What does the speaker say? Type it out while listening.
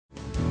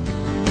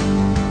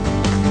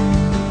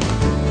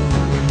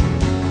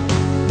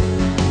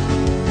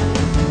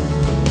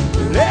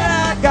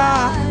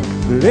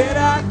Let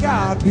our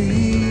God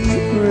be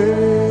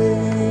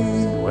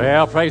praised.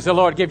 Well, praise the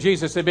Lord. Give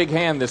Jesus a big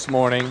hand this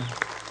morning.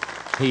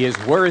 He is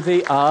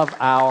worthy of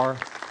our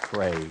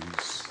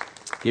praise.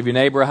 Give your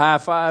neighbor a high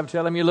five.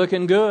 Tell him you're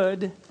looking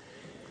good.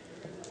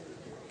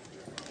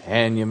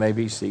 And you may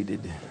be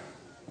seated.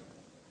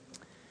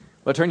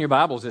 Well, turn your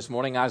Bibles this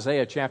morning,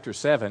 Isaiah chapter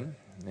 7.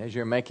 As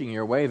you're making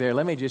your way there,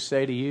 let me just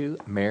say to you,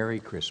 Merry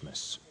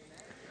Christmas.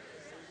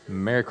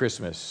 Merry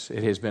Christmas.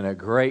 It has been a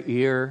great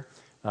year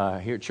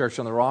here at Church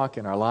on the Rock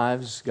in our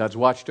lives. God's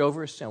watched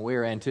over us, and we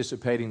are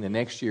anticipating the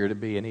next year to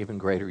be an even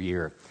greater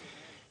year.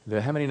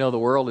 How many know the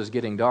world is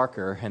getting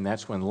darker, and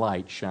that's when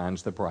light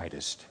shines the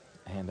brightest?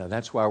 And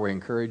that's why we're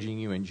encouraging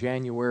you in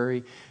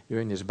January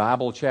during this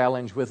Bible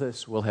challenge with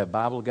us. We'll have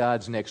Bible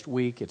guides next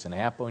week. It's an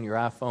app on your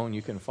iPhone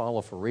you can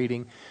follow for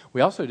reading. We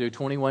also do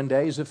 21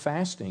 days of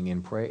fasting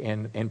and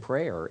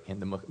prayer in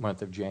the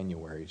month of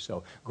January.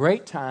 So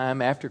great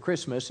time after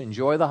Christmas.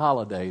 Enjoy the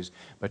holidays,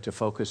 but to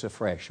focus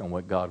afresh on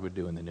what God would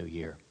do in the new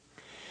year.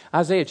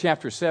 Isaiah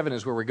chapter 7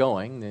 is where we're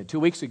going. 2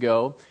 weeks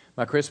ago,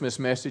 my Christmas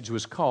message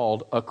was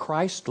called A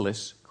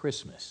Christless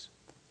Christmas.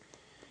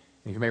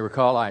 If you may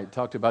recall, I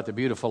talked about the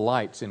beautiful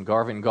lights in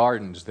Garvin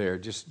Gardens there,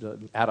 just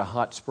out of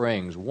Hot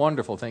Springs.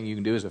 Wonderful thing you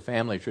can do as a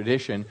family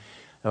tradition.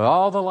 Of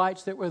all the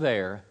lights that were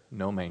there,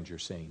 no manger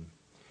scene.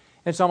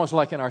 It's almost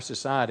like in our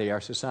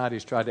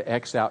society's tried to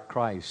X out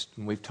Christ.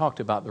 And we've talked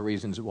about the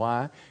reasons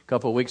why. A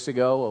couple of weeks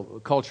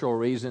ago, cultural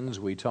reasons.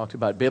 We talked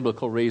about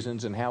biblical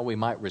reasons and how we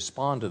might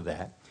respond to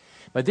that.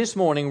 But this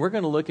morning, we're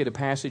going to look at a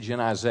passage in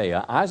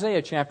Isaiah.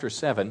 Isaiah chapter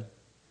 7.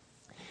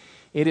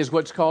 It is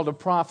what's called a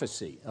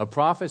prophecy. A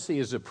prophecy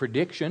is a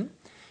prediction.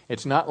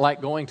 It's not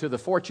like going to the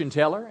fortune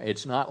teller.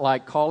 It's not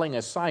like calling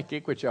a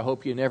psychic, which I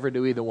hope you never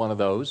do either one of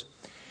those.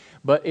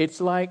 But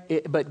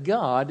but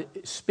God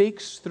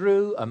speaks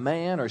through a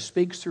man or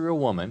speaks through a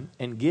woman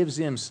and gives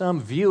them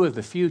some view of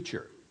the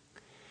future.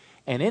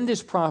 And in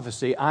this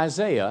prophecy,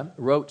 Isaiah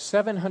wrote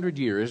 700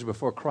 years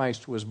before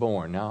Christ was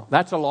born. Now,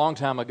 that's a long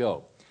time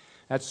ago.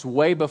 That's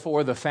way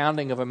before the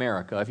founding of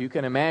America. If you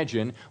can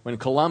imagine when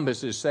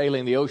Columbus is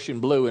sailing the ocean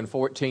blue in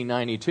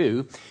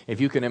 1492, if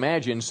you can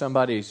imagine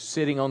somebody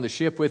sitting on the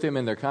ship with him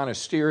and they're kind of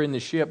steering the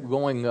ship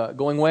going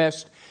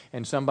west,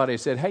 and somebody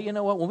said, hey, you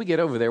know what, when we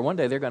get over there, one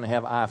day they're going to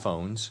have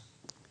iPhones.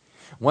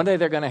 One day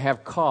they're going to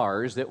have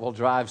cars that will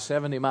drive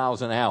 70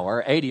 miles an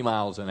hour, 80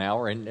 miles an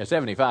hour, and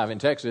 75 in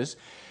Texas.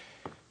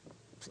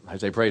 I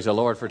say praise the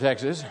Lord for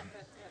Texas.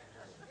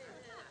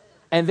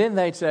 And then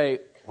they'd say,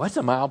 what's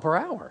a mile per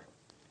hour?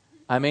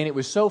 I mean, it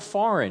was so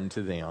foreign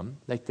to them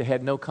that they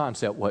had no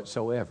concept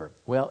whatsoever.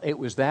 Well, it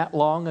was that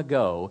long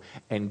ago,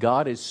 and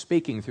God is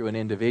speaking through an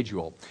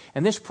individual.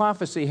 And this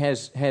prophecy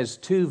has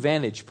two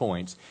vantage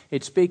points.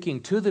 It's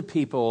speaking to the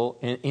people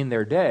in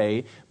their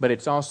day, but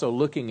it's also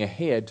looking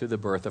ahead to the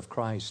birth of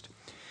Christ.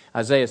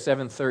 Isaiah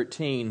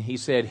 7:13, he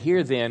said,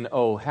 Hear then,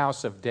 O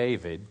house of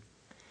David,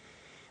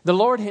 the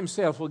Lord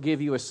himself will give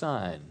you a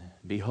sign.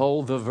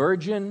 Behold, the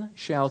virgin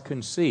shall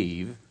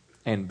conceive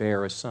and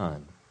bear a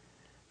son.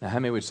 Now, how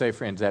many would say,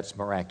 friends, that's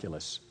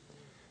miraculous?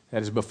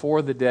 That is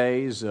before the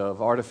days of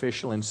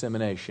artificial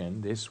insemination.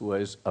 This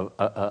was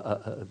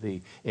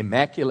the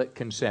Immaculate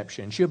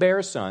Conception. She'll bear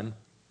a son,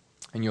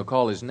 and you'll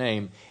call his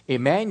name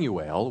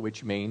Emmanuel,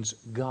 which means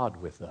God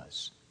with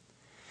us.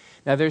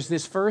 Now, there's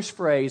this first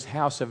phrase,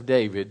 house of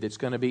David, that's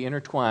going to be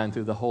intertwined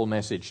through the whole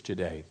message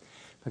today.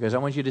 Because I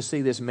want you to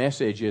see this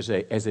message as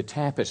a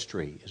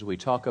tapestry as we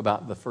talk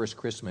about the first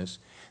Christmas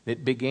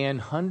that began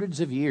hundreds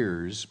of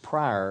years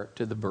prior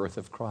to the birth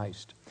of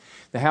Christ.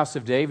 The house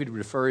of David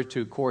refers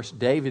to, of course,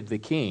 David the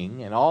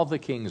king and all the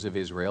kings of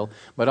Israel,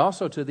 but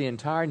also to the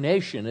entire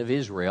nation of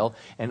Israel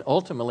and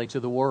ultimately to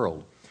the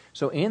world.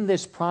 So in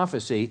this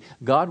prophecy,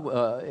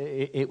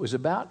 it was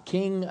about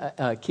King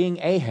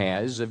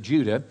Ahaz of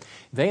Judah.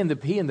 He and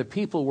the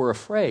people were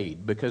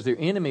afraid because their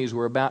enemies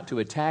were about to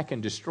attack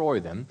and destroy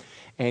them.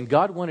 And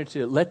God wanted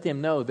to let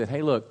them know that,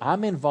 hey, look,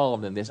 I'm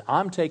involved in this.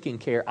 I'm taking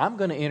care. I'm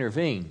going to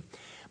intervene.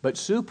 But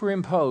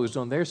superimposed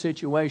on their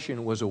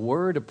situation was a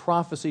word of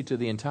prophecy to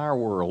the entire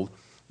world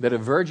that a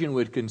virgin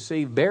would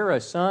conceive, bear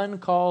a son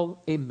called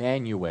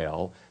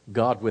Emmanuel,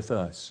 God with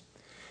us.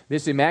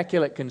 This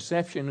Immaculate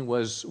Conception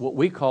was what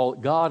we call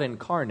God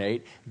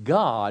incarnate,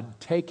 God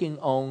taking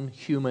on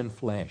human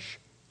flesh.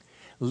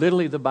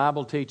 Literally, the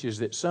Bible teaches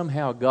that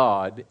somehow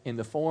God, in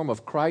the form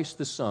of Christ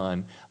the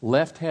Son,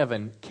 left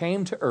heaven,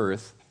 came to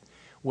earth,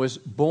 was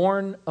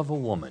born of a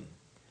woman.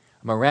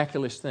 A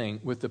miraculous thing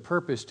with the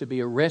purpose to be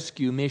a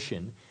rescue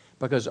mission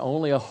because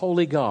only a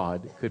holy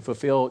God could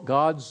fulfill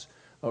God's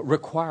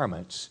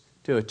requirements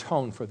to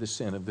atone for the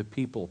sin of the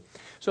people.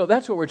 So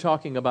that's what we're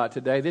talking about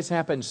today. This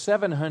happened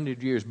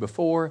 700 years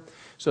before.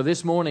 So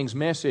this morning's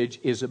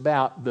message is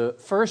about the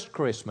first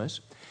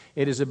Christmas.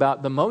 It is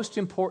about the most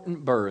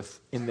important birth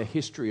in the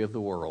history of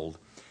the world.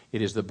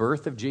 It is the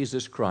birth of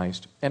Jesus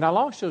Christ. And I'll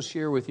also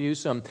share with you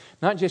some,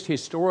 not just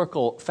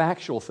historical,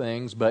 factual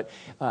things, but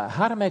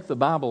how to make the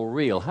Bible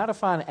real, how to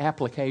find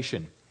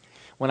application.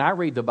 when I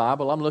read the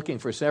Bible, I'm looking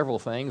for several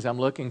things. I'm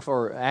looking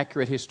for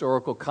accurate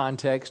historical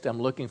context.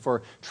 I'm looking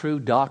for true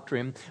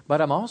doctrine.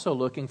 But I'm also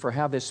looking for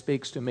how this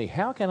speaks to me.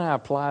 How can I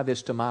apply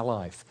this to my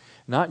life?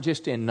 Not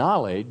just in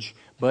knowledge,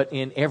 but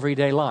in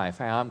everyday life,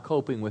 how I'm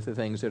coping with the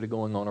things that are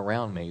going on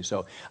around me.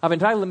 So I've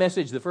entitled the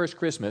message, The First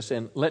Christmas,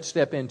 and let's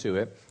step into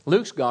it.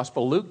 Luke's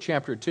Gospel, Luke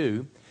chapter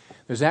 2.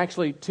 There's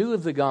actually two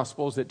of the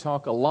Gospels that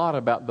talk a lot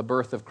about the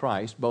birth of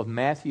Christ, both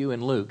Matthew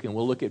and Luke, and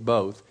we'll look at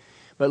both.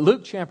 But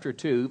Luke chapter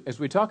 2, as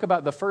we talk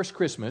about the first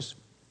Christmas,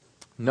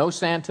 no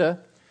Santa,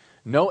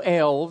 no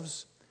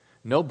elves,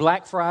 no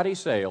Black Friday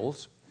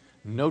sales,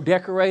 no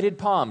decorated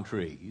palm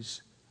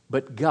trees,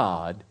 but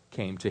God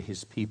came to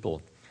His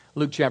people.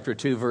 Luke chapter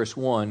 2, verse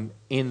 1,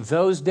 in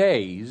those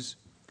days,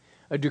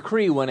 a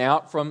decree went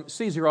out from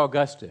Caesar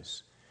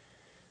Augustus.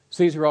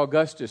 Caesar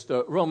Augustus,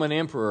 the Roman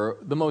emperor,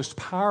 the most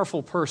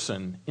powerful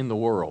person in the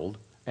world,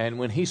 and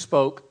when he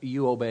spoke,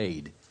 you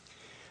obeyed.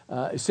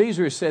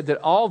 Caesar said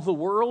that all the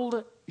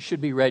world should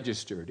be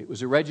registered. It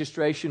was a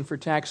registration for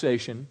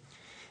taxation.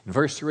 In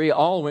verse 3,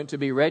 all went to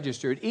be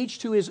registered, each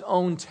to his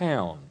own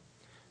town.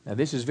 Now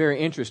this is very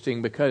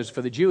interesting because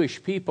for the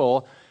Jewish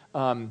people,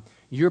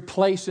 your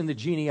place in the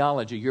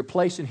genealogy, your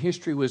place in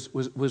history was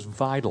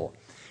vital.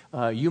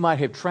 You might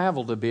have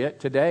traveled a bit.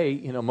 Today,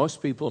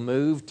 most people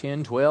move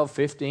 10, 12,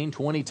 15,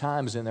 20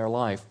 times in their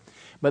life.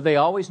 But they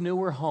always knew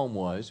where home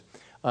was.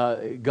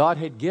 God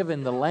had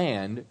given the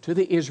land to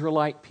the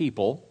Israelite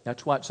people.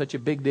 That's why it's such a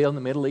big deal in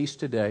the Middle East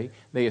today.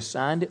 They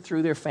assigned it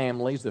through their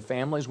families. The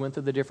families went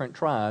to the different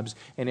tribes,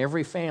 and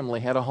every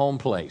family had a home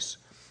place.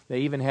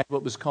 They even had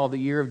what was called the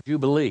year of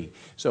Jubilee.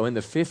 So in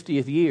the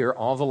 50th year,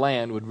 all the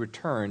land would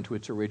return to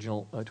its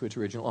original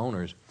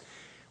owners.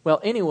 Well,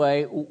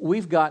 anyway,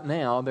 we've got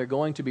now, they're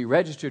going to be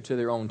registered to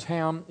their own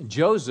town.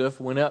 Joseph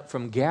went up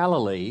from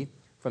Galilee,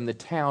 from the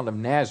town of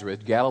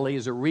Nazareth. Galilee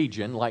is a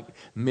region like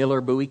Miller,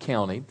 Bowie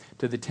County,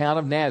 to the town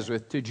of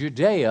Nazareth, to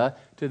Judea,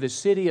 to the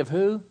city of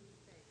who?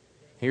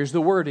 Here's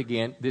the word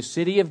again, the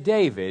city of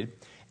David.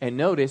 And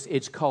notice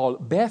it's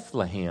called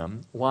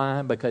Bethlehem.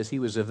 Why? Because he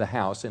was of the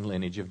house and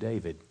lineage of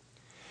David.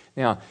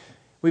 Now,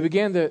 we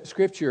began the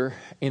scripture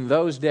in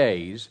those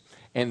days,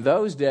 and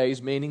those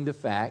days meaning the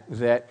fact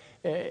that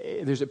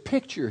there's a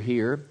picture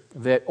here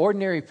that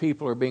ordinary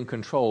people are being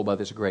controlled by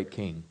this great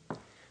king.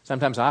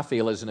 Sometimes I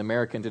feel as an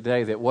American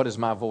today that what does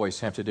my voice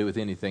have to do with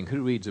anything?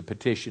 Who reads a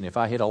petition? If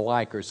I hit a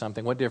like or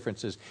something, what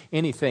difference does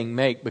anything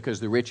make because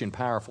the rich and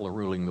powerful are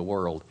ruling the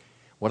world?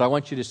 What I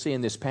want you to see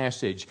in this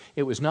passage,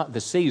 it was not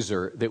the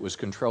Caesar that was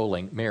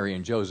controlling Mary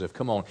and Joseph.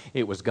 Come on,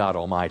 it was God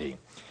Almighty.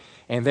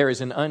 And there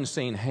is an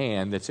unseen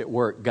hand that's at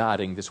work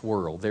guiding this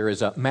world. There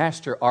is a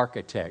master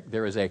architect.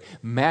 There is a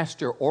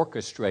master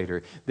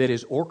orchestrator that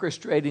is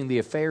orchestrating the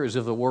affairs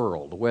of the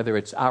world, whether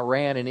it's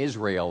Iran and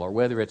Israel or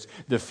whether it's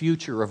the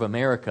future of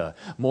America.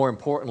 More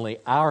importantly,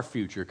 our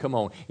future, come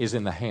on, is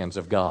in the hands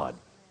of God.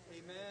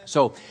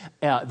 So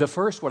the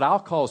first, what I'll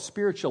call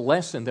spiritual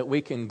lesson that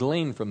we can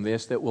glean from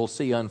this that we'll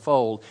see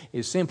unfold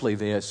is simply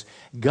this: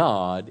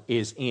 God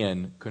is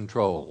in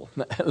control.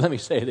 Let me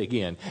say it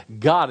again.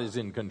 God is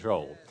in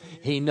control.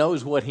 He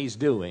knows what He's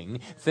doing.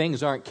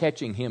 Things aren't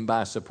catching Him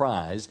by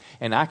surprise.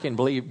 And I can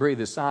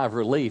breathe a sigh of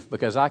relief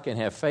because I can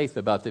have faith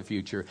about the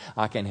future.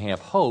 I can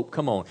have hope,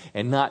 come on,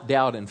 and not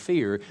doubt and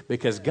fear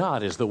because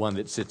God is the one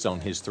that sits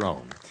on His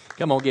throne.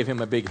 Come on, give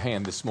Him a big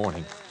hand this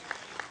morning.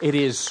 It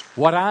is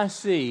what I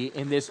see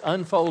in this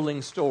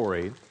unfolding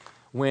story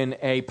when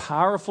a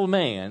powerful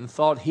man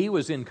thought he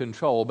was in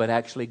control, but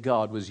actually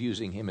God was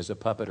using him as a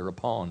puppet or a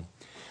pawn.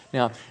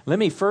 Now, let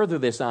me further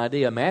this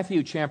idea.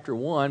 Matthew chapter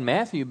 1,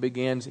 Matthew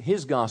begins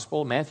his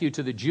gospel, Matthew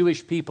to the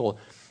Jewish people,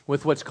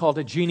 with what's called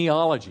a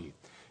genealogy.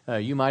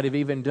 You might have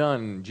even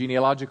done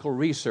genealogical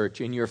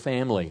research in your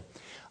family.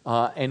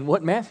 And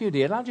what Matthew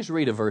did, I'll just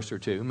read a verse or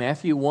two.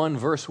 Matthew 1,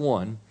 verse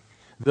 1.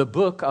 The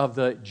book of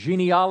the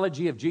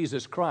genealogy of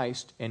Jesus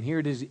Christ, and here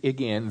it is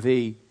again,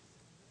 the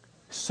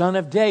son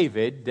of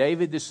David,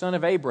 David the son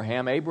of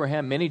Abraham,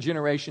 Abraham many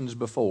generations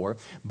before,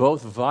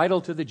 both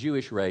vital to the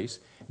Jewish race,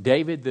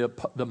 David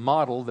the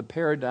model, the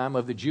paradigm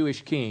of the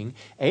Jewish king,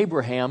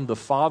 Abraham the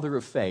father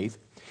of faith,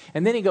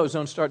 and then he goes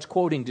on and starts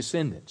quoting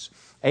descendants.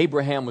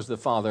 Abraham was the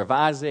father of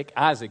Isaac,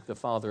 Isaac the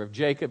father of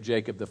Jacob,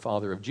 Jacob the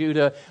father of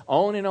Judah,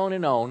 on and on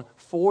and on,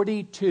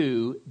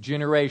 42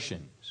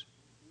 generations.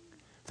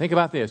 Think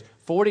about this,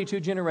 42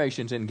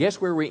 generations, and guess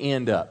where we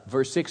end up?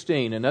 Verse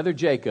 16, another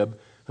Jacob,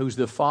 who's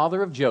the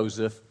father of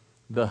Joseph,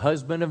 the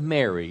husband of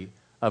Mary,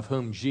 of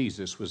whom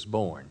Jesus was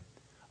born,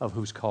 of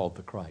who's called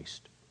the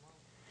Christ.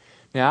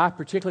 Now, I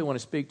particularly want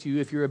to speak to you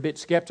if you're a bit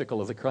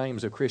skeptical of the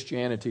claims of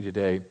Christianity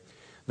today.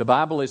 The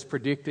Bible is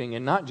predicting,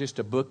 and not just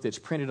a book that's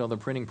printed on the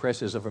printing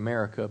presses of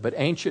America, but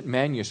ancient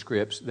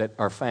manuscripts that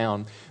are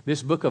found.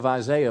 This book of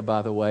Isaiah,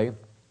 by the way,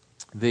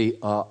 the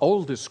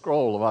oldest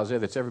scroll of Isaiah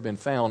that's ever been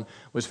found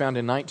was found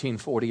in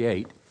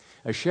 1948.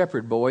 a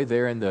shepherd boy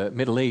there in the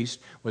Middle East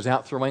was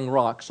out throwing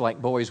rocks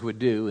like boys would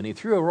do, and he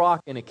threw a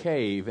rock in a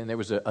cave, and there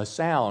was a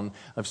sound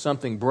of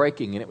something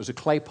breaking, and it was a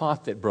clay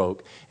pot that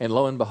broke. And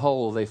lo and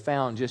behold, they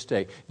found just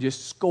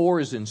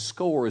scores and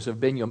scores of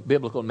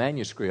biblical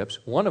manuscripts,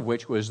 one of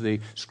which was the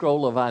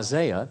scroll of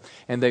Isaiah,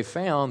 and they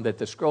found that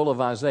the scroll of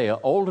Isaiah,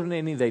 older than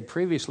any they'd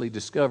previously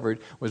discovered,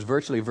 was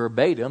virtually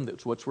verbatim.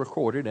 That's what's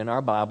recorded in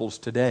our Bibles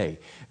today.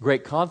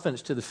 Great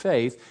confidence to the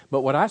faith,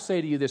 but what I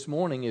say to you this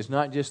morning is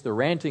not just the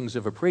rantings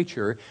of a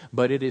preacher,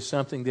 but it is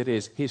something that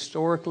is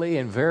historically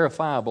and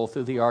verifiable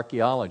through the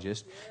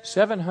archaeologists.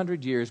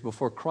 700 years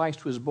before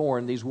Christ was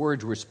born, these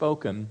words were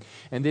spoken,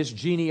 and this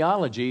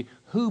genealogy,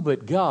 who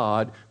but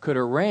God could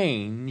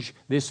arrange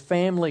this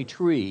family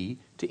tree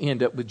to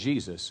end up with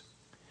Jesus?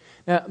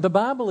 Now, the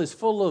Bible is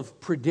full of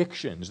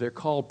predictions. They're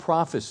called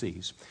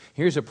prophecies.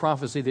 Here's a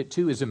prophecy that,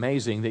 too, is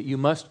amazing that you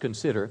must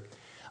consider.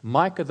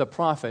 Micah the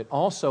prophet,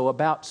 also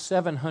about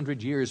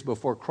 700 years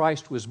before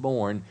Christ was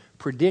born,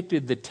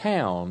 predicted the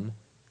town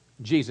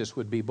Jesus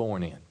would be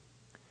born in. Now,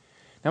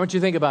 I want you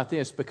to think about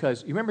this,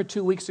 because you remember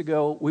 2 weeks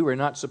ago, we were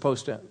not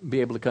supposed to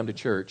be able to come to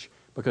church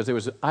because there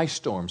was an ice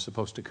storm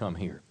supposed to come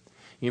here.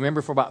 You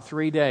remember for about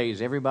 3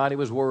 days, everybody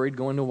was worried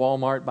going to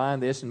Walmart, buying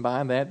this and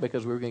buying that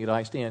because we were going to get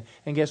iced in.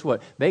 And guess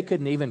what? They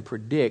couldn't even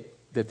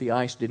predict that the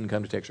ice didn't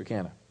come to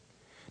Texarkana.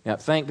 Now,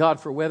 thank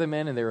God for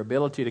weathermen and their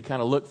ability to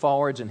kind of look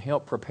forwards and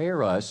help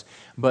prepare us,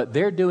 but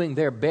they're doing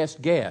their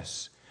best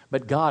guess,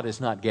 but God is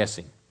not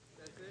guessing.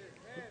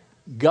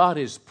 God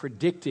is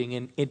predicting,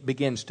 and it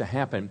begins to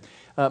happen.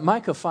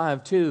 Micah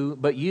 5:2,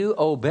 but you,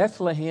 O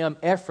Bethlehem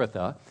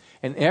Ephrathah,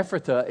 and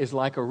Ephrathah is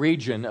like a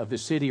region of the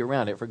city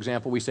around it. For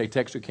example, we say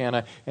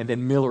Texarkana and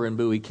then Miller and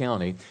Bowie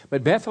County.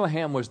 But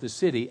Bethlehem was the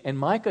city, and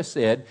Micah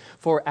said,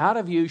 for out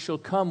of you shall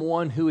come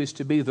one who is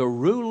to be the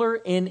ruler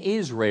in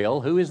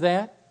Israel. Who is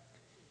that?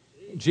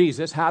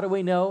 Jesus. How do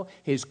we know?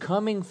 His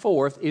coming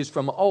forth is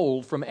from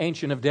old, from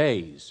Ancient of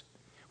Days,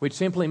 which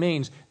simply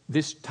means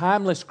this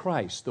timeless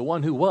Christ, the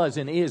one who was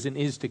and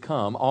is to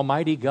come,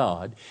 Almighty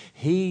God,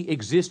 He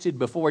existed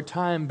before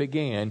time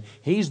began.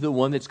 He's the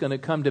one that's going to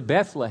come to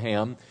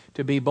Bethlehem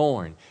to be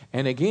born.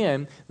 And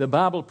again, the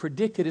Bible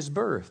predicted His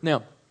birth.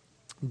 Now,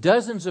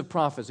 dozens of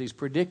prophecies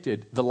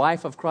predicted the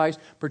life of Christ,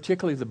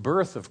 particularly the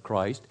birth of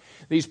Christ.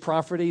 These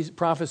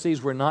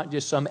prophecies were not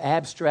just some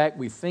abstract,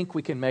 we think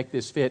we can make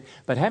this fit,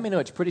 but how many know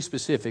it's pretty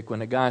specific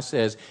when a guy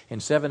says in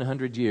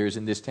 700 years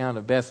in this town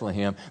of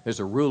Bethlehem,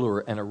 there's a ruler,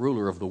 and a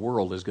ruler of the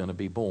world is going to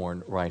be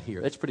born right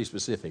here. That's pretty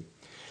specific.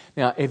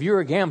 Now, if you're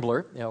a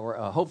gambler, or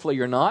hopefully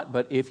you're not,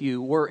 but if you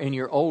were in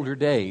your older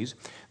days,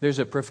 there's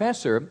a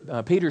professor,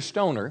 Peter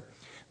Stoner,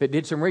 that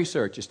did some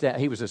research.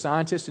 He was a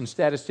scientist and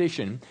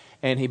statistician,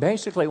 and he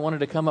basically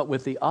wanted to come up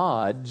with the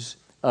odds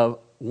of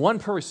one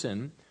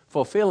person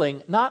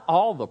fulfilling not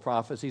all the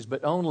prophecies,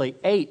 but only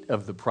 8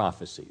 of the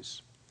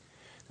prophecies.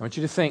 I want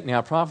you to think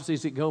now,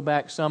 prophecies that go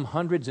back some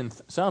hundreds and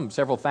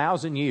several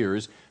thousand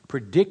years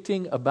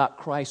predicting about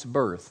Christ's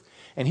birth.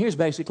 And here's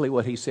basically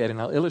what he said,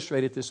 and I'll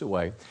illustrate it this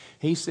way.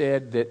 He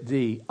said that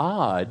the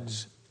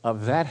odds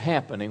of that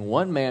happening,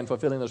 one man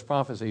fulfilling those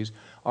prophecies,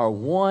 are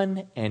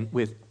 1 and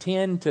with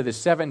 10 to the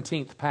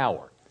 17th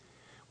power.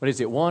 What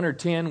is it, 1 or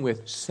 10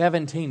 with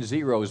 17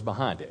 zeros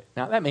behind it?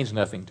 Now, that means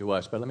nothing to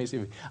us, but let me see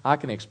if I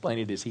can explain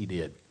it as he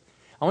did.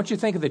 I want you to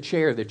think of the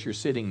chair that you're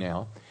sitting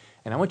now,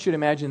 and I want you to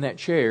imagine that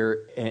chair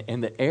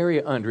and the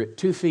area under it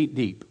 2 feet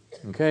deep,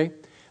 okay?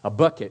 A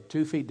bucket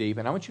 2 feet deep,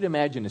 and I want you to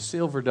imagine a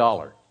silver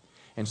dollar,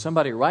 and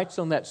somebody writes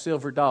on that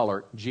silver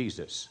dollar,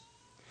 Jesus.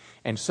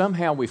 And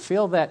somehow we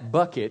fill that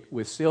bucket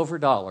with silver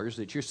dollars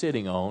that you're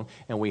sitting on,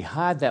 and we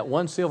hide that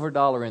one silver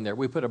dollar in there.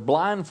 We put a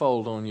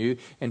blindfold on you,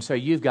 and so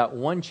you've got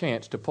one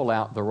chance to pull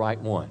out the right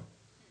one.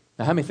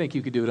 Now, how many think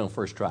you could do it on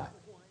first try?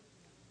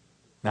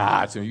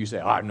 Nah, so you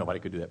say, nobody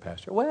could do that,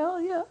 Pastor.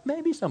 Well, yeah,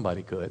 maybe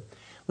somebody could.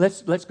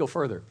 Let's go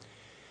further.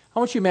 I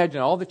want you to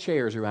imagine all the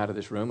chairs are out of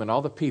this room, and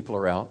all the people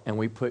are out, and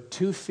we put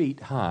 2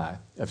 feet high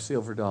of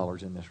silver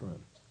dollars in this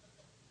room.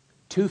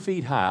 2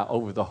 feet high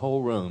over the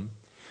whole room.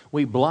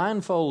 We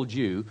blindfold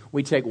you.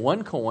 We take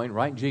one coin,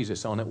 write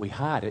Jesus on it. We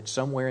hide it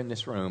somewhere in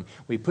this room.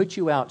 We put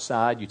you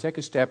outside. You take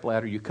a step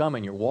ladder. You come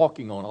and you're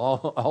walking on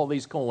all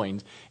these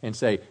coins and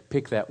say,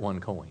 pick that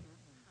one coin.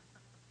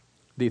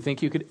 Do you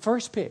think you could?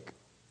 First pick.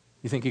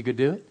 You think you could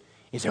do it?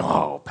 You say,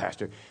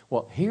 Pastor.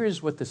 Well,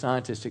 here's what the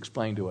scientist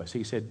explained to us.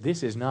 He said,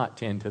 this is not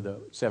 10 to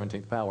the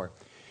 17th power.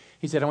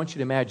 He said, I want you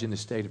to imagine the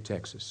state of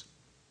Texas.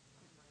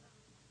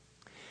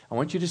 I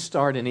want you to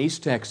start in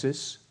East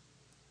Texas,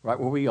 right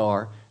where we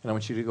are, and I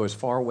want you to go as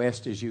far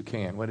west as you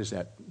can. What is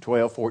that,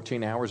 12,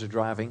 14 hours of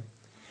driving?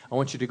 I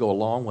want you to go a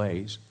long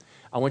ways.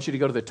 I want you to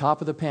go to the top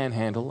of the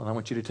Panhandle, and I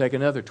want you to take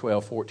another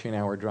 12,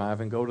 14-hour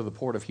drive and go to the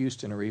port of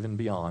Houston or even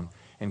beyond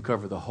and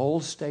cover the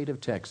whole state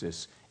of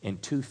Texas in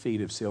 2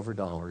 feet of silver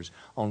dollars.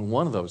 On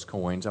one of those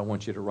coins, I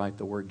want you to write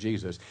the word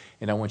Jesus,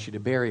 and I want you to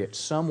bury it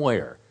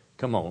somewhere.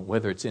 Come on,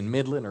 whether it's in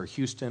Midland or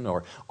Houston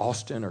or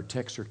Austin or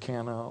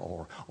Texarkana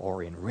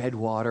or in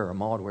Redwater or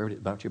Maud, wherever it is,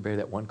 about you bury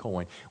that one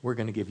coin. We're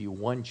going to give you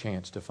one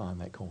chance to find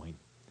that coin.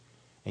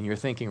 And you're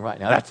thinking right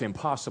now, that's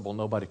impossible.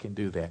 Nobody can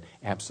do that.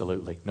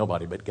 Absolutely.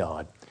 Nobody but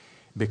God.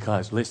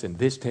 Because, listen,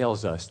 this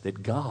tells us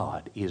that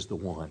God is the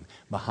one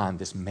behind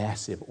this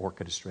massive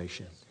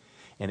orchestration.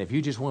 And if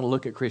you just want to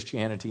look at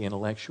Christianity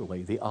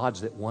intellectually, the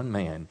odds that one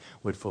man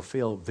would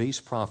fulfill these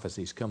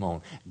prophecies, come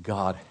on,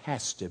 God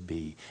has to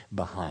be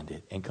behind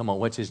it. And come on,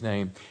 what's his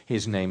name?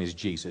 His name is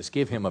Jesus.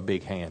 Give him a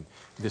big hand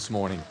this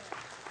morning.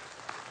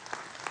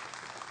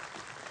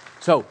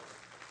 So,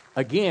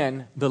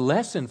 again, the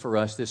lesson for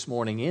us this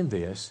morning in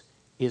this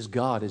is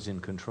God is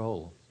in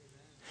control.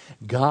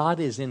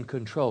 God is in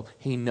control.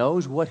 He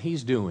knows what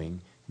he's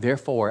doing.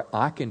 Therefore,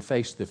 I can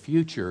face the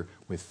future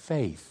with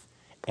faith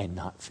and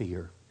not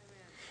fear.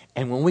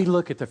 And when we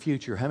look at the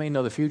future, how many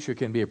know the future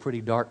can be a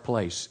pretty dark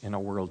place in our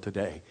world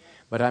today?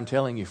 But I'm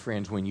telling you,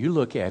 friends, when you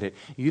look at it,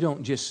 you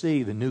don't just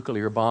see the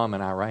nuclear bomb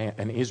in Iran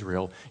and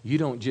Israel. You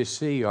don't just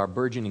see our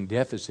burgeoning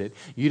deficit.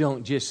 You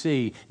don't just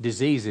see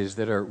diseases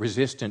that are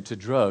resistant to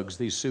drugs,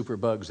 these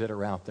superbugs that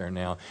are out there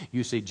now.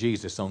 You see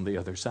Jesus on the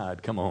other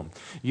side. Come on.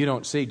 You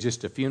don't see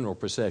just a funeral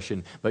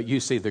procession, but you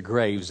see the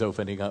graves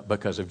opening up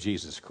because of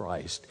Jesus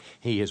Christ.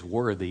 He is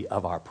worthy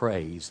of our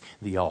praise,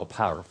 the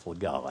all-powerful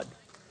God.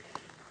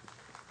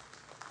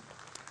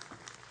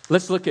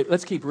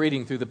 Let's keep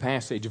reading through the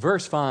passage.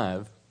 Verse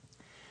 5.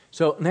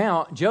 So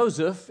now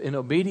Joseph, in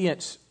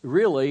obedience,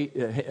 really,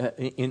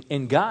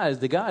 in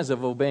the guise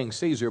of obeying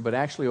Caesar, but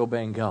actually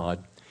obeying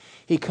God,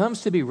 he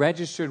comes to be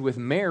registered with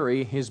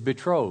Mary, his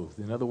betrothed.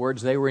 In other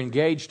words, they were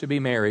engaged to be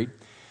married.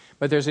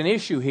 But there's an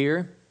issue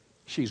here.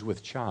 She's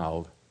with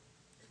child.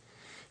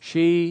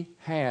 She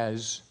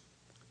has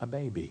a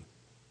baby.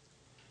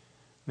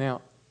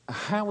 Now,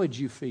 how would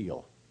you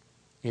feel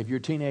if your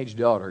teenage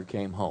daughter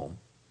came home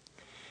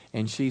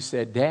and she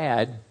said,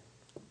 "Dad,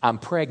 I'm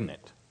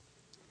pregnant"?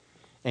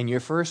 And your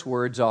first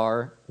words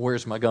are,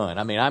 "Where's my gun?"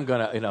 I mean, I'm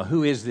going to,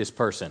 who is this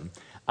person?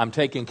 I'm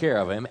taking care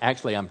of him.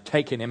 Actually, I'm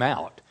taking him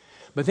out.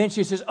 But then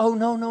she says, "Oh,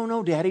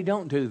 no, Daddy,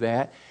 don't do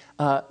that.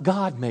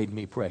 God made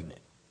me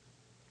pregnant."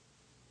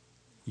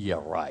 Yeah,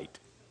 right.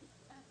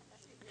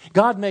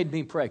 God made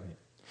me pregnant.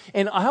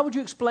 And how would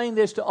you explain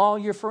this to all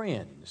your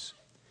friends?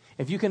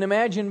 If you can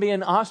imagine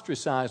being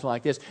ostracized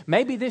like this,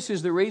 maybe this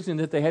is the reason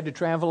that they had to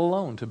travel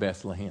alone to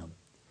Bethlehem.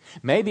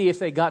 Maybe if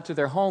they got to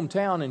their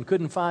hometown and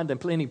couldn't find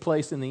any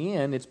place in the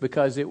inn, it's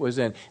because it was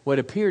what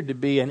appeared to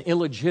be an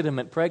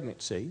illegitimate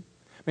pregnancy.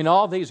 I mean,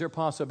 all these are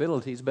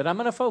possibilities, but I'm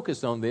going to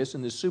focus on this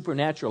in the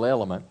supernatural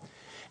element.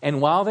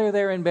 And while they're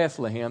there in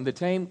Bethlehem,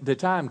 the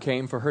time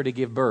came for her to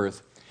give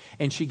birth.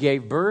 And she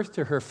gave birth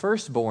to her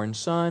firstborn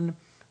son,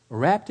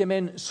 wrapped him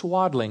in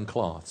swaddling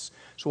cloths.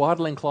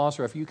 Swaddling cloths,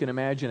 or if you can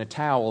imagine a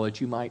towel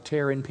that you might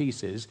tear in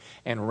pieces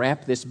and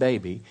wrap this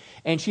baby.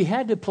 And she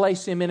had to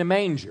place him in a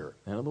manger.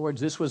 In other words,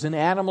 this was an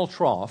animal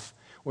trough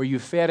where you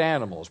fed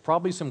animals.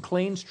 Probably some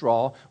clean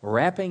straw,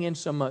 wrapping in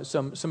some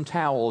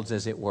towels,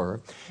 as it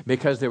were,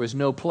 because there was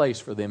no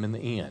place for them in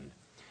the inn.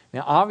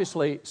 Now,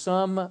 obviously,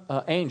 some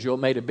angel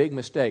made a big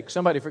mistake.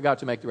 Somebody forgot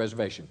to make the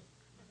reservation.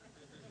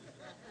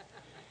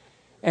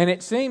 And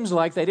it seems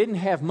like they didn't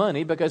have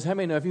money, because how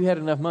many know if you had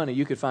enough money,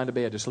 you could find a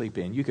bed to sleep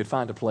in. You could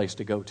find a place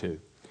to go to.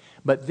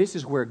 But this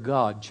is where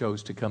God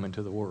chose to come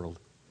into the world,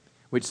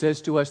 which says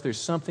to us there's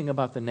something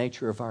about the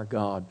nature of our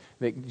God.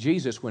 That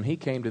Jesus, when he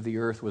came to the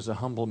earth, was a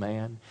humble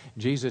man.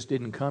 Jesus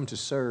didn't come to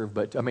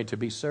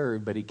be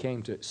served, but he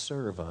came to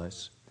serve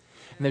us.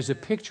 And there's a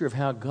picture of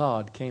how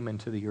God came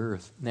into the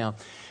earth. Now,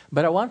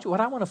 but what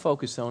I want to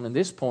focus on in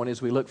this point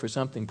as we look for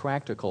something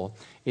practical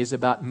is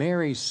about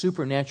Mary's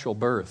supernatural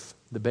birth,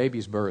 the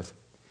baby's birth.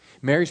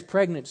 Mary's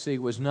pregnancy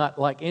was not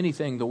like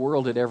anything the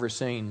world had ever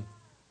seen.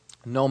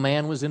 No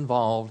man was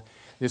involved.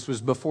 This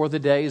was before the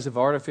days of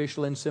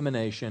artificial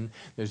insemination.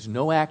 There's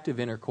no active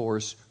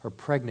intercourse. Her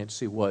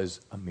pregnancy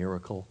was a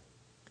miracle.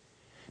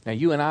 Now,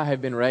 you and I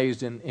have been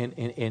raised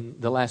in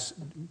the last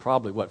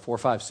probably, 4,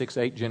 5, 6,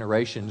 8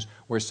 generations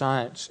where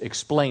science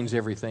explains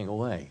everything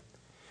away.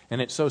 And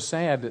it's so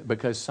sad that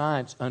because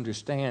science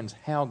understands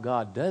how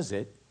God does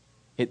it,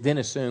 it then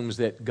assumes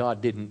that God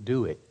didn't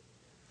do it.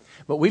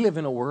 But we live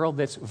in a world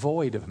that's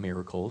void of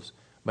miracles.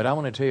 But I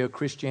want to tell you,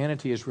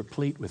 Christianity is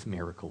replete with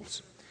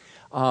miracles.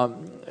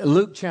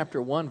 Luke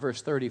chapter 1,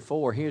 verse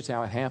 34, here's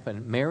how it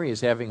happened. Mary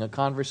is having a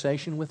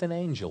conversation with an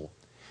angel.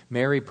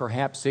 Mary,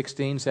 perhaps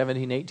 16,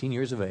 17, 18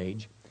 years of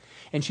age.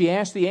 And she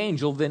asked the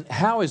angel, "Then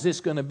how is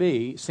this going to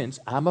be since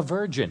I'm a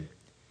virgin?"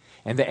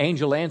 And the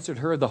angel answered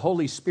her, "The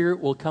Holy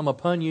Spirit will come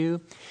upon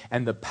you,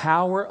 and the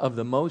power of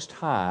the Most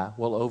High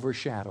will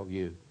overshadow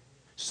you."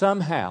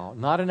 Somehow,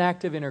 not an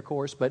act of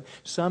intercourse, but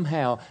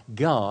somehow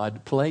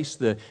God placed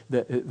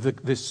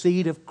the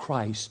seed of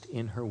Christ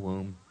in her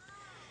womb.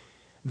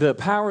 The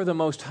power of the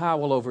Most High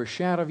will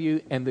overshadow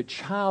you, and the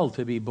child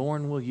to be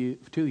born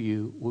to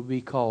you will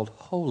be called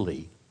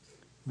Holy,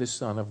 the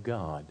Son of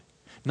God.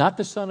 Not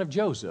the son of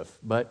Joseph,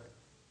 but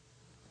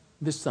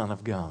the Son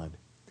of God.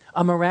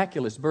 A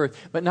miraculous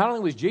birth. But not only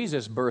was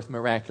Jesus' birth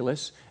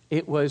miraculous,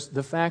 it was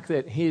the fact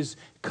that his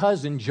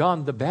cousin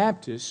John the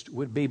Baptist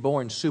would be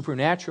born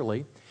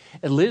supernaturally.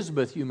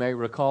 Elizabeth, you may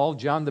recall,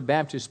 John the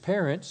Baptist's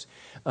parents,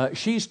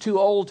 she's too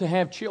old to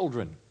have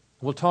children.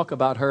 We'll talk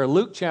about her.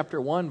 Luke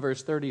chapter 1,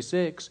 verse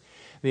 36,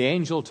 the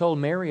angel told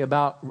Mary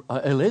about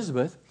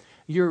Elizabeth.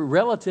 Your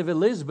relative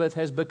Elizabeth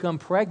has become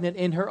pregnant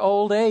in her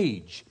old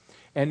age.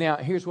 And now,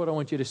 here's what I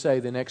want you to say,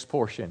 the next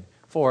portion.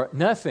 For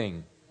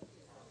nothing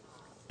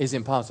is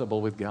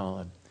impossible with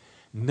God.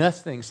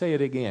 Nothing, say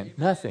it again,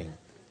 nothing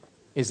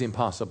is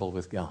impossible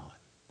with God.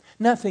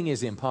 Nothing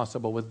is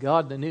impossible with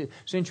God. The New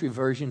Century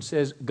Version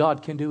says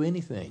God can do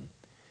anything.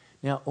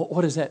 Now,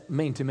 what does that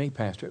mean to me,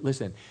 Pastor?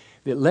 Listen,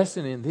 the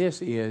lesson in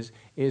this is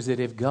that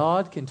if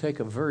God can take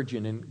a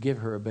virgin and give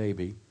her a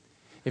baby,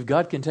 if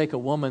God can take a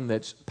woman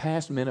that's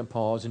past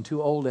menopause and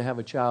too old to have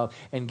a child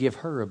and give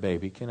her a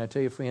baby, can I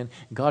tell you, friend,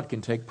 God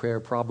can take prayer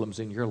problems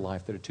in your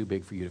life that are too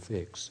big for you to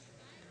fix.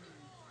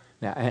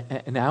 Now,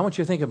 I want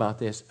you to think about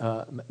this.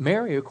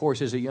 Mary, of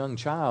course, as a young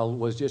child,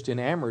 was just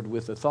enamored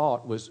with the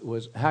thought,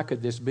 was how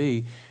could this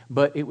be?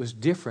 But it was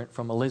different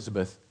from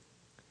Elizabeth.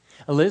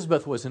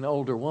 Elizabeth was an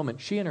older woman.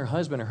 She and her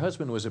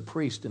husband was a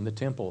priest in the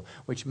temple,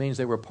 which means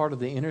they were part of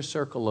the inner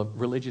circle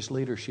of religious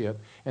leadership,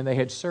 and they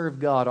had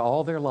served God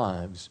all their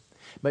lives.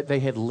 But they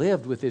had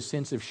lived with this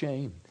sense of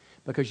shame.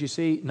 Because you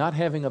see, not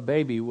having a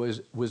baby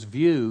was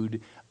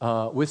viewed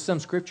with some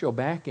scriptural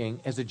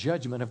backing as a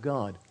judgment of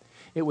God.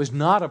 It was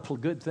not a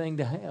good thing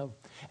to have.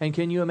 And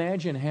can you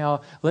imagine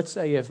how, let's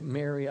say if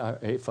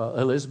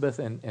Elizabeth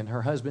and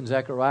her husband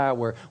Zechariah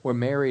were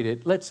married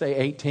at, let's say,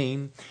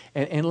 18,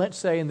 and let's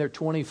say and they're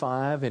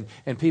 25,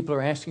 and people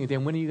are asking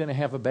them, when are you going to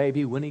have a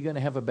baby? When are you going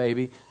to have a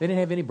baby? They didn't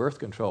have any birth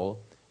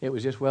control. It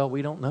was just, well,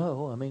 we don't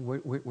know. I mean,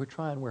 we're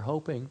trying, we're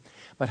hoping.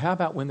 But how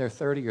about when they're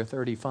 30 or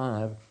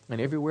 35,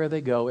 and everywhere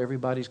they go,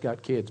 everybody's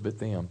got kids but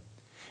them.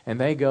 And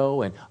they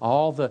go, and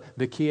all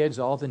the kids,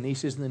 all the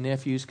nieces and the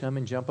nephews come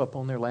and jump up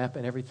on their lap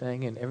and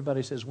everything, and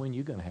everybody says, when are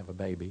you going to have a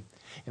baby?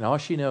 And all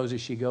she knows is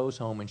she goes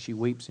home and she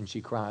weeps and she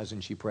cries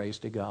and she prays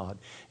to God.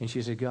 And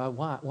she says, God,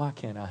 why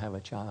can't I have a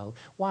child?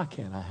 Why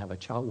can't I have a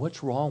child?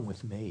 What's wrong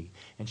with me?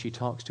 And she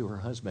talks to her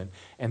husband.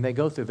 And they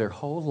go through their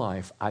whole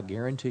life, I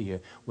guarantee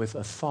you, with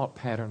a thought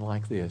pattern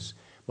like this.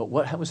 But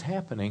what was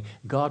happening,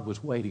 God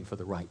was waiting for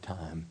the right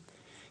time.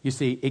 You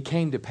see, it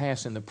came to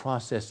pass in the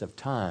process of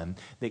time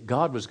that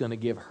God was going to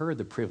give her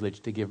the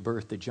privilege to give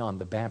birth to John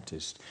the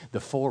Baptist,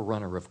 the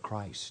forerunner of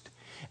Christ.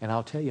 And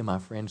I'll tell you, my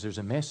friends, there's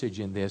a message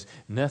in this.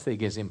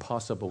 Nothing is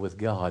impossible with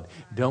God.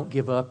 Don't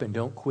give up and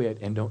don't quit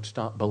and don't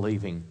stop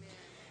believing.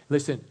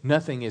 Listen,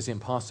 nothing is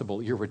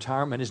impossible. Your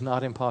retirement is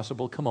not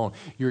impossible. Come on.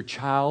 Your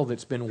child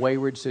that's been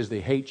wayward says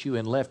they hate you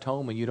and left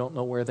home and you don't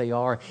know where they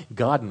are.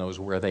 God knows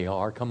where they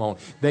are. Come on.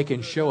 They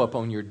can show up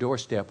on your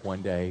doorstep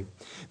one day.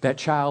 That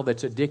child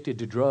that's addicted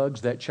to drugs,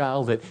 that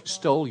child that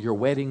stole your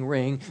wedding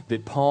ring,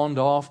 that pawned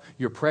off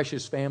your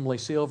precious family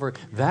silver,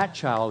 that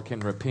child can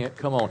repent,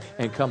 come on,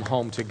 and come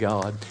home to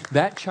God.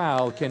 That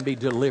child can be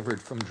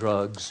delivered from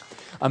drugs.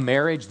 A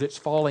marriage that's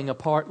falling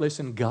apart,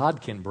 listen,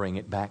 God can bring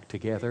it back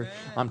together.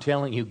 I'm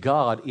telling you,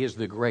 God is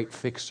the great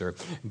fixer.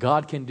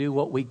 God can do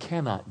what we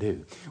cannot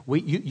do.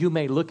 You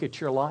may look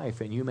at your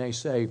life and you may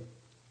say,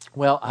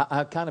 well,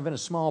 I'm kind of in a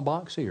small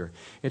box here.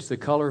 It's the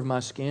color of my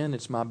skin.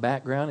 It's my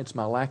background. It's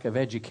my lack of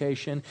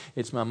education.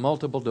 It's my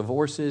multiple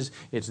divorces.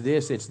 It's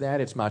this, it's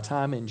that. It's my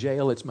time in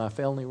jail. It's my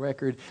felony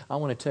record. I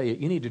want to tell you,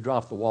 you need to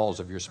drop the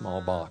walls of your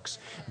small box.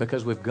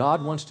 Because if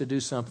God wants to do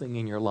something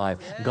in your life,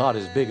 God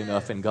is big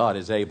enough and God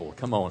is able.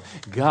 Come on.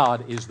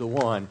 God is the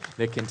one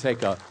that can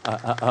take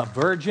a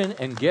virgin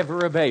and give her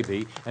a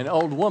baby, an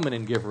old woman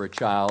and give her a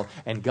child,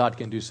 and God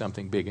can do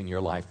something big in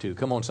your life too.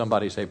 Come on,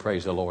 somebody say,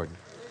 praise the Lord.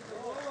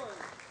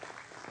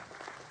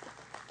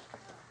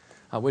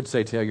 I would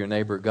say tell your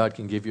neighbor, God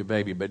can give you a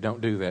baby, but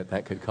don't do that.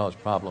 That could cause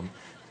problem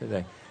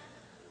today.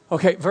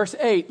 Okay, verse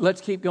 8,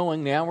 let's keep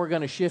going now. We're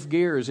going to shift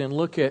gears and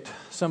look at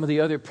some of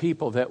the other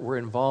people that were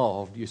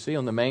involved. You see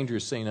on the manger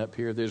scene up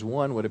here, there's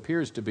one what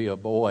appears to be a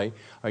boy,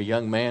 a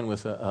young man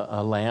with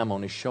a lamb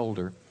on his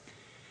shoulder.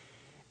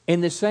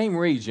 In the same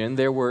region,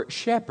 there were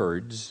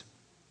shepherds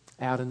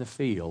out in the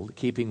field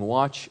keeping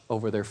watch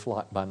over their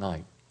flock by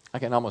night. I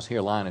can almost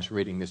hear Linus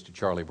reading this to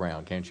Charlie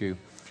Brown, can't you?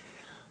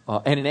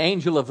 And an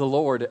angel of the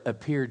Lord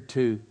appeared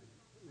to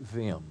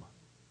them.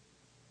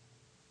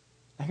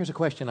 Now here's a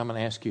question I'm going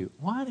to ask you.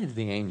 Why did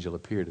the angel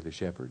appear to the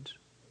shepherds?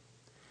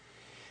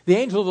 The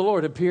angel of the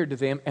Lord appeared to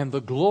them, and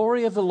the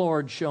glory of the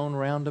Lord shone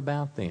round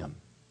about them.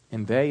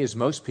 And they, as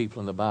most people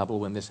in the Bible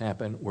when this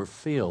happened, were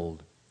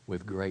filled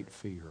with great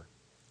fear.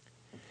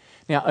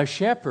 Now, a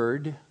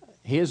shepherd,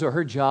 his or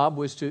her job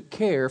was to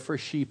care for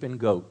sheep and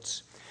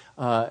goats.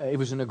 It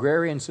was an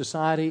agrarian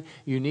society.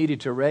 You needed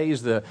to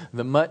raise the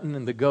mutton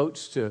and the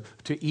goats to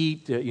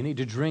eat. You need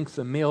to drink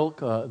the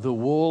milk. The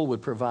wool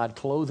would provide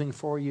clothing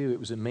for you. It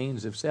was a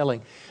means of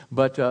selling.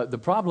 But the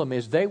problem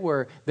is they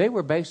were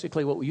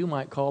basically what you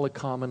might call a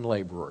common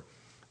laborer.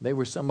 They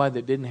were somebody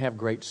that didn't have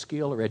great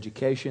skill or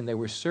education. They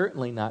were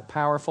certainly not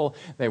powerful.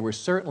 They were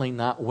certainly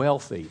not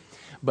wealthy.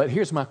 But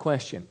here's my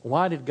question.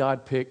 Why did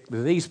God pick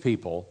these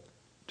people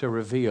to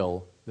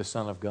reveal the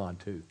Son of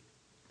God to?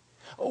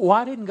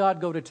 Why didn't God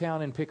go to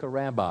town and pick a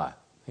rabbi?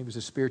 He was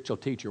a spiritual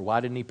teacher. Why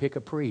didn't he pick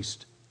a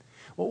priest?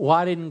 Well,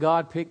 why didn't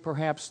God pick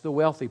perhaps the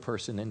wealthy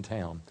person in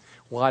town?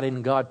 Why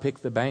didn't God pick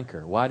the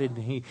banker? Why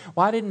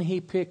didn't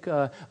he pick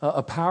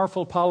a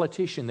powerful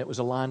politician that was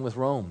aligned with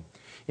Rome?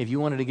 If you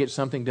wanted to get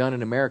something done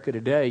in America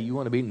today, you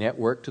want to be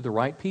networked to the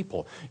right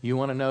people. You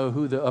want to know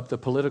who up the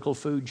political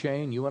food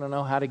chain. You want to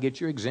know how to get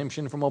your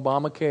exemption from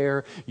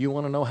Obamacare. You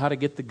want to know how to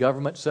get the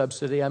government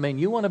subsidy. I mean,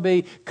 you want to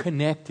be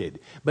connected.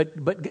 But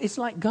it's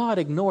like God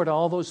ignored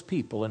all those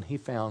people and he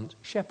found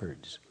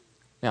shepherds.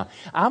 Now,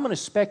 I'm going to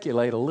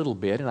speculate a little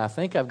bit, and I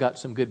think I've got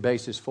some good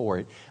basis for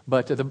it.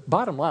 But the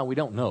bottom line, we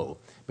don't know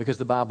because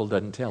the Bible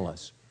doesn't tell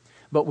us.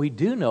 But we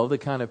do know the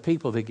kind of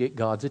people that get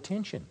God's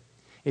attention.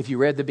 If you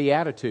read the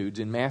Beatitudes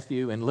in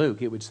Matthew and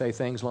Luke, it would say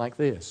things like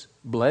this.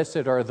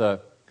 Blessed are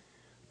the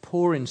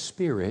poor in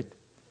spirit,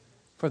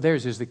 for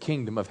theirs is the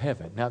kingdom of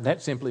heaven. Now,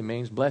 that simply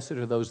means blessed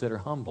are those that are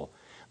humble.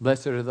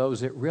 Blessed are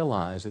those that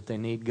realize that they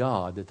need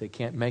God, that they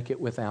can't make it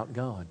without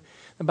God.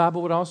 The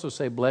Bible would also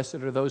say blessed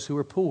are those who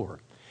are poor.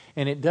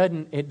 And it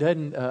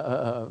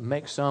doesn't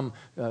make some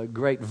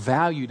great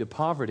value to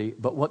poverty,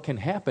 but what can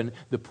happen,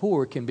 the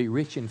poor can be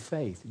rich in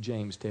faith,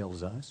 James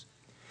tells us.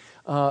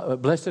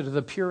 Blessed are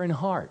the pure in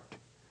heart,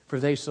 for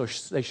they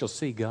shall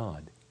see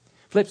God.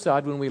 Flip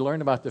side, when we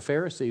learn about the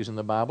Pharisees in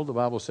the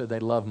Bible said they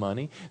loved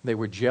money. They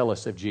were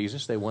jealous of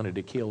Jesus. They wanted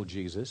to kill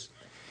Jesus.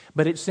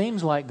 But it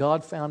seems like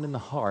God found in the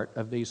heart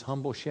of these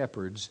humble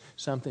shepherds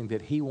something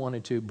that he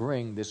wanted to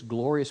bring, this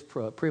glorious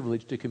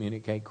privilege to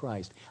communicate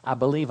Christ. I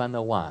believe I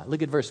know why.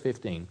 Look at verse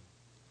 15.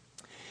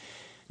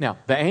 Now,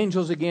 the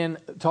angels again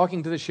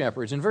talking to the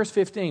shepherds. In verse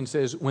 15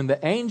 says, when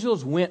the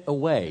angels went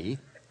away,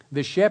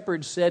 the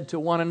shepherds said to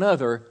one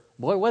another,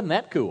 boy, wasn't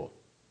that cool?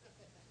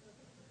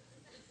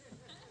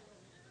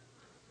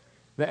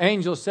 The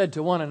angels said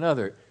to one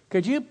another,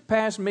 could you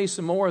pass me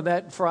some more of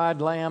that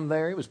fried lamb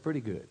there? It was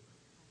pretty good.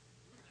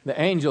 The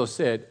angels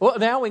said, well,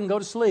 now we can go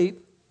to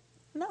sleep.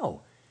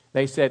 No.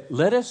 They said,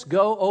 let us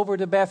go over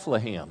to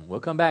Bethlehem. We'll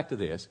come back to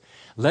this.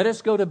 Let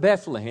us go to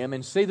Bethlehem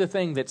and see the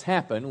thing that's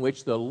happened,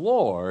 which the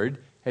Lord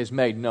has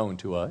made known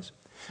to us.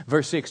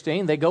 Verse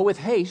 16, they go with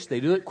haste.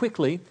 They do it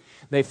quickly.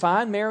 They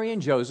find Mary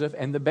and Joseph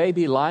and the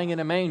baby lying in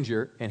a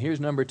manger. And here's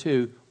number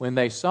 2. When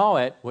they saw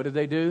it, what did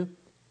they do?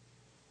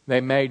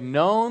 They made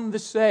known the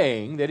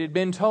saying that had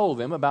been told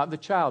them about the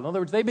child. In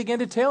other words, they began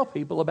to tell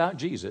people about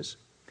Jesus.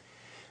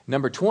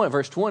 Number 20,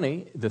 verse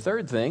 20, the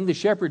third thing, the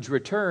shepherds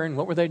returned.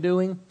 What were they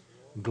doing?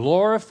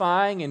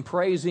 Glorifying and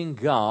praising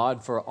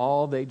God for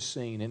all they'd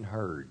seen and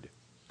heard.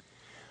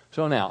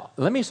 So now,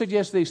 let me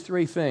suggest these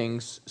 3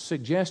 things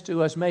suggest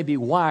to us maybe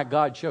why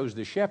God chose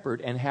the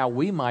shepherd and how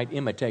we might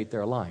imitate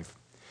their life.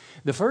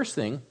 The first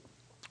thing,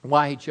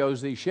 why he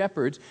chose these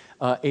shepherds,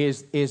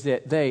 is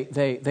that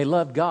they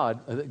loved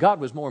God. God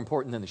was more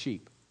important than the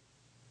sheep.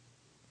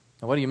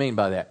 Now, what do you mean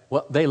by that?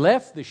 Well, they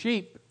left the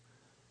sheep.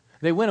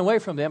 They went away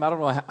from them. I don't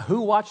know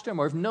who watched them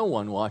or if no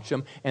one watched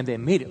them, and they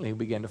immediately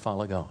began to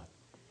follow God.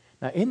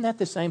 Now, isn't that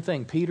the same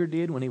thing Peter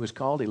did when he was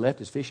called? He left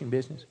his fishing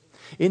business.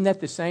 Isn't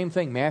that the same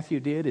thing Matthew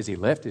did as he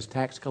left his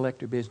tax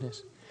collector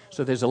business?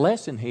 So there's a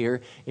lesson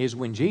here is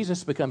when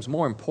Jesus becomes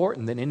more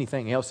important than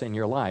anything else in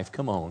your life,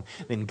 come on,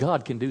 then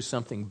God can do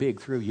something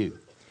big through you.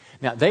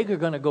 Now, they are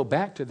going to go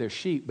back to their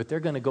sheep, but they're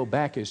going to go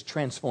back as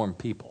transformed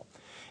people.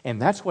 And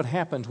that's what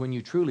happens when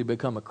you truly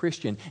become a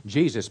Christian.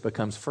 Jesus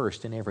becomes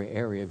first in every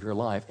area of your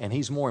life, and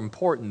he's more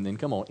important than,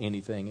 come on,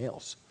 anything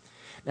else.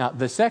 Now,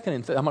 the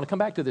second, I'm going to come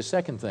back to the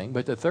second thing,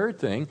 but the third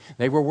thing,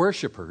 they were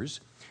worshipers.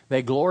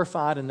 They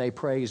glorified and they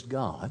praised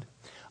God.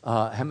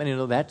 How many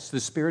know that's the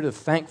spirit of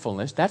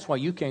thankfulness? That's why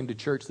you came to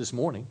church this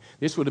morning.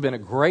 This would have been a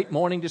great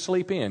morning to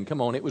sleep in.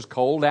 Come on, it was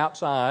cold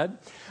outside.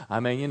 I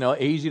mean,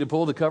 easy to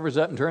pull the covers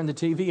up and turn the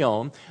TV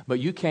on, but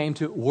you came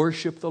to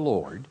worship the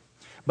Lord.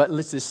 But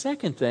it's the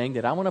second thing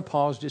that I want to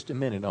pause just a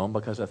minute on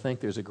because I think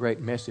there's a great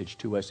message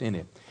to us in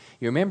it.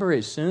 You remember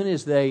as soon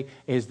as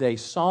they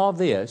saw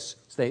this,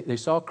 they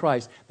saw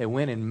Christ, they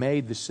went and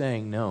made the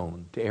saying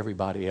known to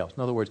everybody else.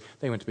 In other words,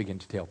 they went to begin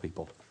to tell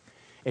people.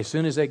 As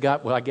soon as they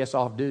got,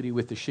 off duty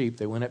with the sheep,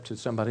 they went up to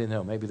somebody they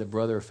know, maybe the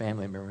brother or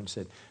family member, and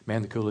said,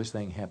 man, the coolest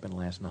thing happened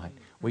last night.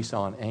 We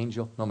saw an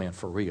angel. No, man,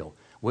 for real.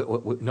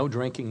 No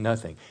drinking,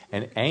 nothing.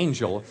 An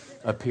angel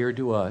appeared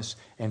to us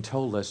and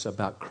told us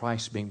about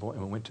Christ being born.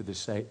 And we went to the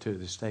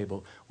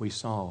stable. We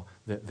saw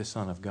the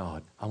Son of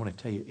God. I want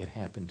to tell you, it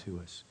happened to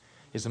us.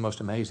 It's the most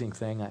amazing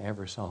thing I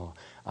ever saw.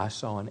 I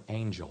saw an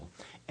angel.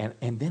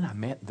 And then I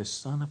met the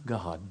Son of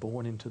God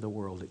born into the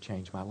world that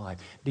changed my life.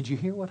 Did you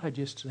hear what I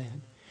just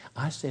said?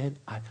 I said,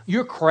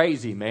 you're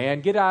crazy,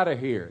 man. Get out of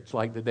here. It's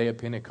like the day of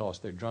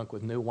Pentecost. They're drunk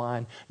with new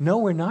wine. No,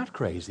 we're not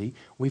crazy.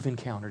 We've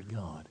encountered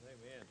God.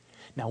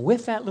 Now,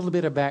 with that little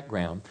bit of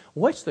background,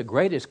 what's the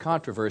greatest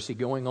controversy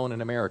going on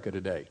in America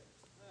today?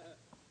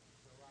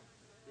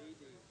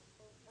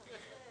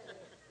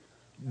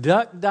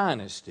 Duck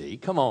Dynasty.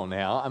 Come on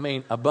now. I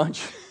mean, a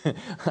bunch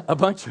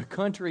of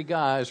country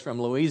guys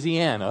from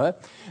Louisiana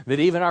that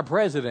even our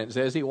president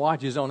says he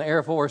watches on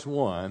Air Force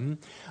One.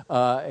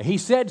 He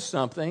said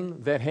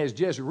something that has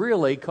just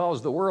really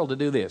caused the world to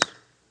do this.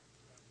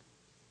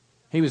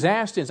 He was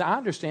asked, as I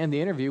understand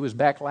the interview was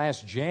back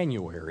last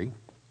January,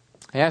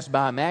 asked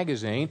by a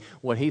magazine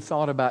what he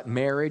thought about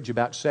marriage,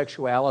 about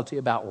sexuality,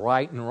 about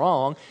right and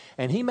wrong,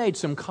 and he made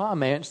some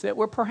comments that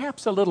were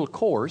perhaps a little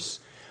coarse,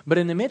 but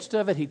in the midst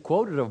of it he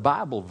quoted a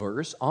Bible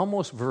verse,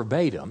 almost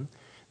verbatim,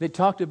 that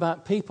talked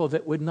about people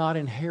that would not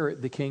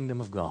inherit the kingdom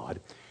of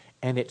God.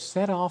 And it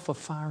set off a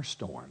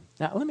firestorm.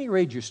 Now, let me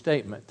read your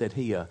statement that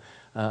he,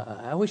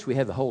 I wish we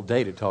had the whole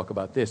day to talk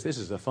about this. This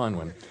is a fun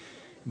one.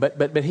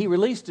 But he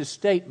released a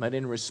statement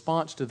in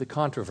response to the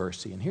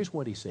controversy, and here's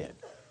what he said.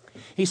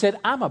 He said,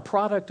 I'm a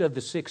product of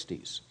the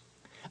 60s.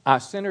 I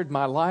centered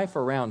my life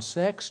around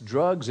sex,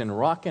 drugs, and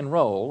rock and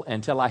roll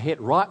until I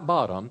hit rock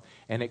bottom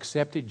and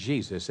accepted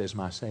Jesus as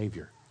my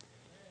Savior.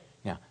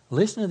 Now,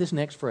 listen to this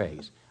next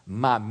phrase.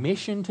 My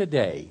mission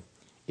today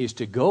is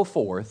to go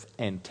forth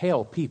and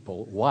tell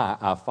people why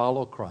I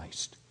follow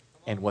Christ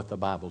and what the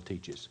Bible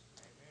teaches.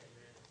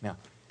 Now,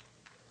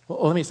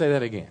 let me say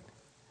that again.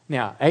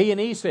 Now,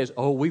 A&E says,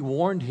 we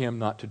warned him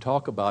not to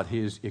talk about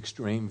his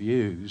extreme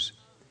views.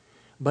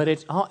 But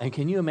it's all, and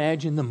can you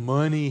imagine the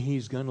money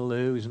he's going to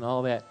lose and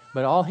all that?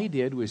 But all he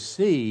did was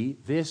see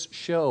this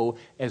show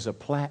as a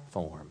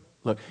platform.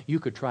 Look, you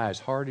could try as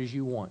hard as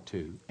you want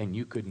to, and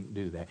you couldn't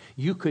do that.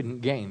 You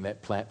couldn't gain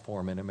that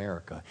platform in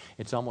America.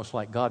 It's almost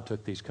like God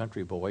took these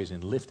country boys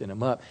and lifted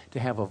them up to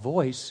have a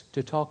voice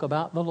to talk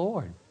about the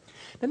Lord.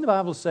 Didn't the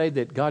Bible say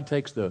that God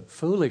takes the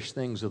foolish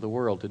things of the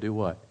world to do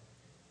what?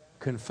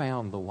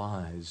 Confound the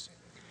wise.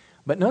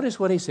 But notice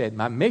what he said.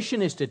 My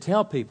mission is to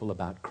tell people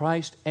about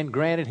Christ. And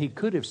granted, he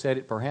could have said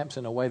it perhaps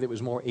in a way that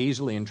was more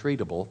easily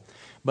entreatable.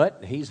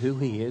 But he's who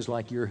he is,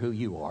 like you're who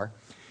you are.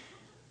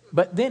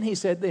 But then he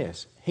said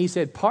this. He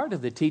said, part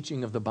of the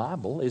teaching of the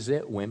Bible is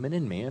that women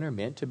and men are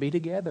meant to be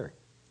together.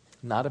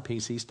 Not a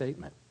PC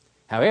statement.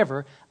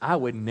 However, I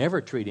would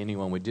never treat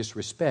anyone with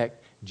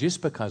disrespect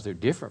just because they're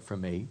different from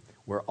me.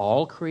 We're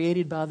all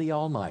created by the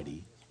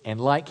Almighty.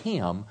 And like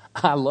him,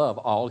 I love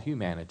all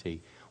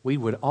humanity. We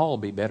would all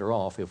be better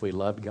off if we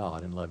loved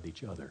God and loved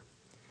each other.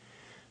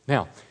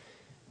 Now,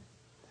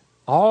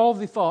 all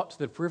the thoughts,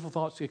 the peripheral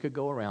thoughts that could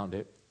go around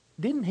it,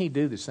 didn't he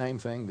do the same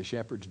thing the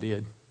shepherds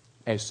did?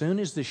 As soon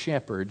as the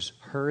shepherds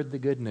heard the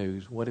good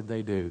news, what did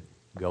they do?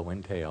 Go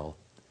and tell.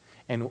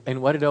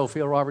 And what did old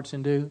Phil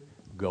Robertson do?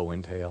 Go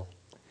and tell.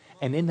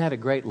 And isn't that a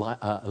great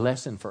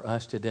lesson for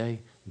us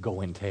today?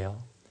 Go and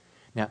tell.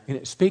 Now,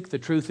 speak the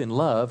truth in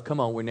love.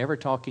 Come on, we're never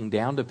talking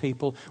down to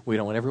people. We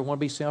don't ever want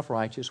to be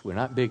self-righteous. We're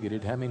not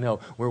bigoted. How many know?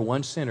 We're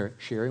one sinner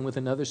sharing with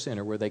another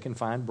sinner where they can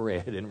find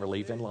bread and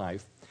relief in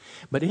life.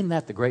 But isn't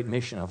that the great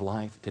mission of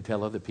life, to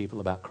tell other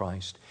people about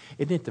Christ?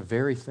 Isn't it the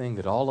very thing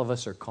that all of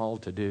us are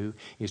called to do,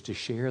 is to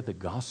share the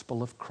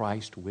gospel of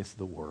Christ with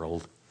the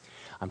world?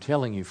 I'm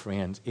telling you,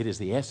 friends, it is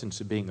the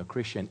essence of being a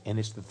Christian, and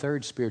it's the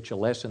third spiritual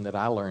lesson that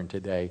I learned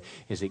today,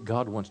 is that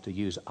God wants to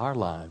use our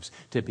lives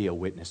to be a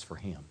witness for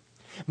Him.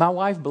 My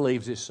wife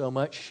believes this so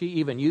much, she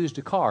even used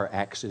a car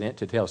accident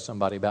to tell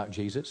somebody about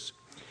Jesus.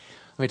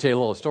 Let me tell you a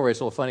little story. It's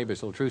a little funny, but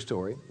it's a little true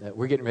story.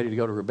 We're getting ready to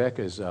go to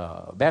Rebecca's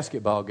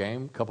basketball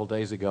game a couple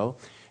days ago,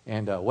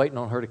 and waiting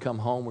on her to come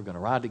home. We're going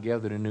to ride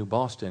together to New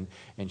Boston,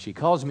 and she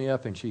calls me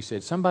up and she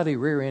said, somebody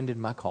rear-ended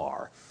my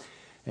car.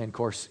 And of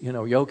course, you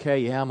okay?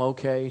 Yeah, I'm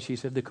okay. She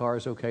said, the car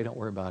is okay. Don't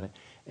worry about it.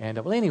 And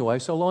well, anyway,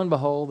 so lo and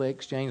behold, they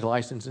exchanged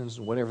licenses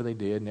and whatever they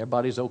did, and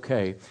everybody's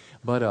okay.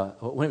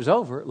 But when it was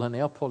over,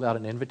 Linnell pulled out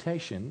an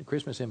invitation, a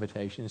Christmas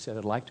invitation, and said,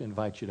 I'd like to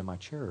invite you to my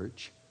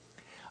church.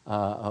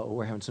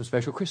 We're having some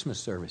special Christmas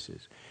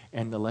services.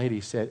 And the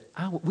lady said,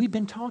 we've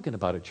been talking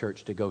about a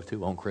church to go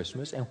to on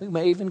Christmas, and we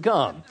may even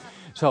come.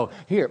 So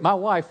here, my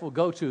wife will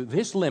go to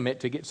this limit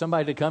to get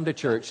somebody to come to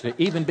church, to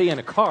even be in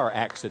a car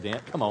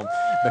accident. Come on,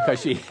 because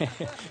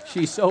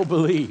she so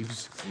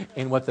believes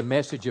in what the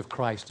message of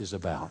Christ is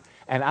about.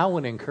 And I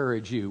want to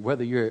encourage you,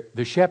 whether you're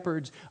the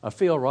shepherds,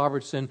 Phil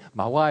Robertson,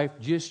 my wife,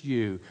 just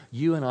you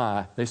and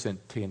I, listen,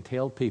 can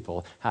tell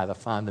people how to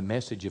find the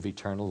message of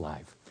eternal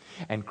life.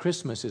 And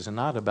Christmas is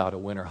not about a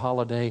winter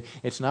holiday.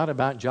 It's not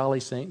about Jolly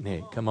St.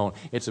 Nick. Come on.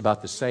 It's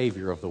about the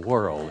Savior of the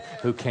world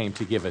who came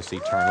to give us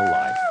eternal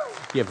life.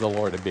 Give the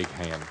Lord a big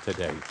hand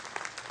today.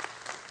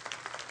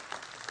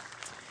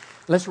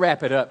 Let's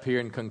wrap it up here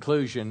in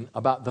conclusion.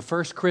 About the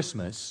first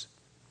Christmas,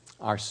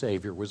 our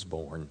Savior was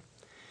born.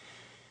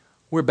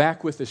 We're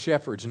back with the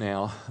shepherds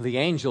now. The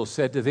angel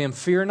said to them,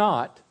 fear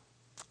not,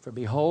 for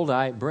behold,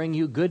 I bring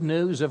you good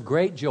news of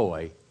great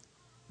joy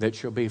that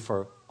shall be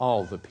for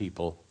all the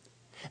people.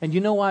 And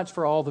you know why it's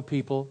for all the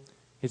people?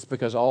 It's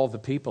because all the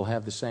people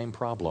have the same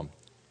problem.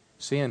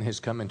 Sin has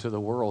come into the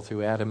world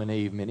through Adam and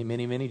Eve many,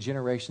 many, many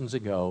generations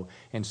ago,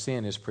 and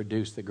sin has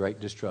produced the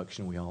great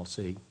destruction we all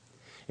see.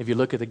 If you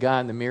look at the guy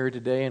in the mirror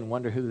today and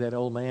wonder who that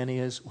old man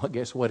is, well,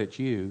 guess what? It's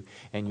you,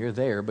 and you're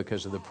there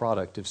because of the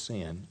product of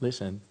sin.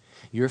 Listen,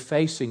 you're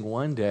facing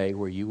one day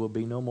where you will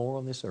be no more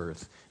on this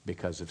earth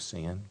because of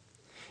sin.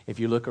 If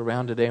you look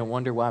around today and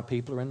wonder why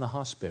people are in the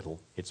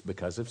hospital, it's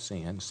because of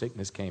sin.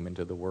 Sickness came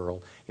into the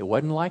world. It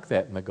wasn't like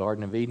that in the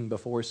Garden of Eden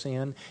before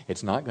sin.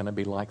 It's not going to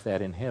be like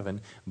that in heaven,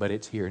 but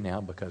it's here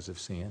now because of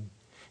sin.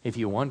 If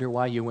you wonder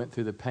why you went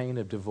through the pain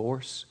of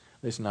divorce,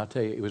 listen, I'll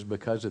tell you, it was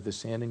because of the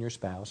sin in your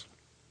spouse.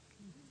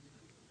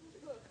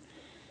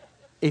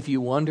 If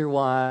you wonder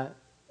why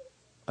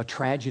a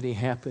tragedy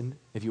happened,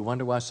 if you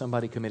wonder why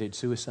somebody committed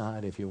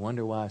suicide, if you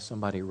wonder why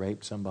somebody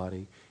raped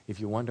somebody, if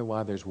you wonder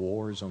why there's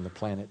wars on the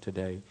planet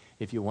today,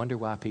 if you wonder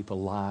why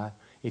people lie,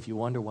 if you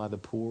wonder why the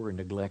poor are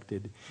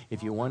neglected,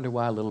 if you wonder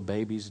why little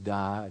babies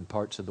die in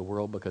parts of the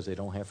world because they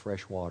don't have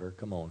fresh water,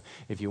 come on.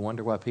 If you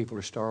wonder why people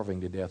are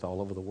starving to death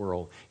all over the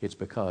world, it's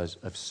because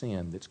of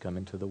sin that's come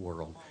into the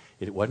world.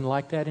 It wasn't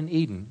like that in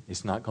Eden.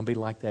 It's not going to be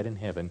like that in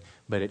heaven,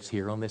 but it's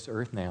here on this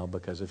earth now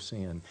because of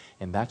sin.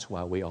 And that's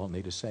why we all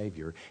need a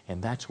Savior.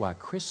 And that's why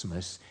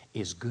Christmas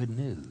is good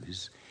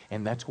news.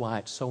 And that's why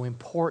it's so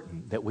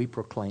important that we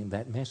proclaim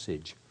that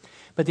message.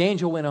 But the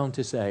angel went on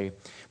to say,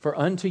 for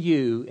unto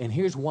you, and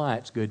here's why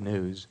it's good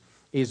news,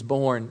 is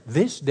born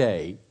this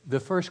day the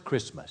first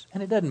Christmas.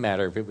 And it doesn't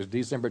matter if it was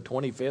December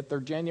 25th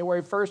or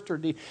January 1st or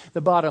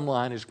the bottom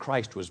line is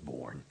Christ was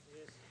born.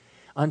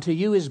 Unto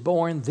you is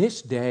born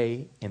this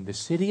day in the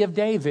city of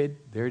David,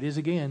 there it is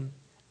again,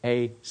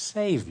 a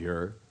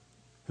Savior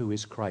who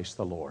is Christ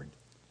the Lord.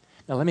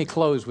 Now let me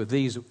close with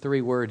these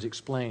three words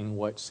explaining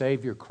what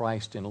Savior,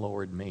 Christ, and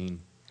Lord mean.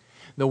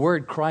 The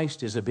word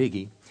Christ is a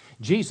biggie.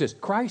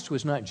 Christ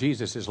was not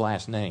Jesus'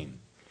 last name.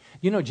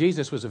 You know,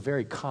 Jesus was a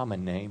very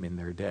common name in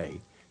their day.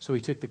 So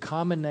he took the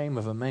common name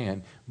of a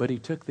man, but he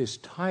took this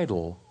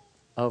title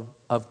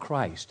of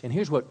Christ. And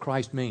here's what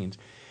Christ means.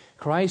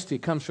 Christ,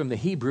 it comes from the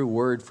Hebrew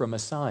word for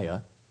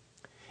Messiah.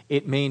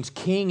 It means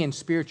king and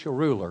spiritual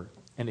ruler.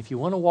 And if you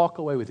want to walk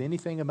away with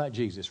anything about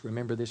Jesus,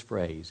 remember this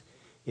phrase.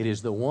 It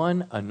is the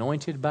one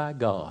anointed by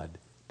God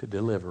to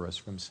deliver us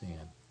from sin.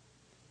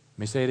 Let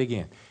me say it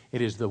again.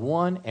 It is the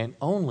one and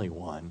only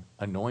one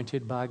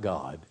anointed by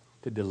God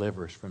to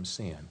deliver us from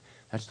sin.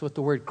 That's what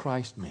the word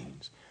Christ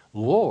means.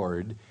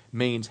 Lord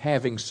means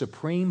having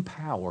supreme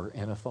power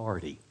and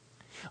authority.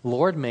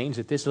 Lord means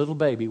that this little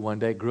baby one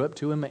day grew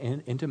up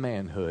into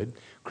manhood,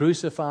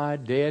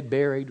 crucified, dead,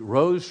 buried,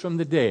 rose from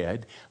the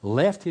dead,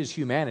 left his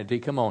humanity,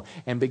 come on,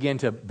 and began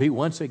to be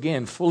once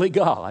again fully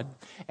God.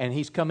 And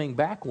he's coming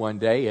back one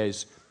day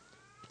as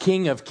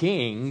King of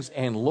Kings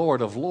and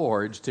Lord of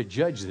Lords to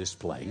judge this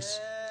place.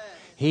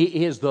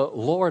 He is the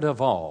Lord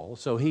of all.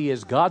 So he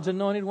is God's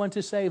anointed one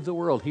to save the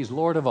world. He's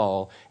Lord of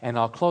all. And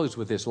I'll close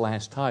with this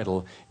last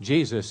title.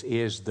 Jesus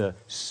is the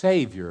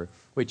Savior,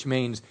 which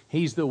means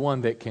he's the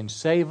one that can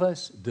save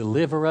us,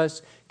 deliver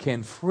us,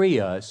 can free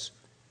us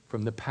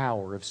from the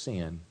power of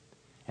sin.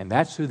 And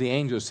that's who the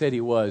angel said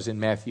he was in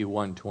Matthew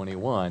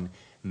 1:21.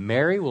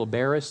 Mary will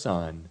bear a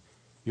son.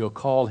 You'll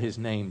call his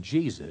name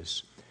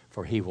Jesus,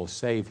 for he will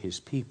save his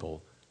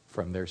people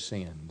from their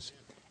sins.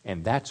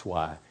 And that's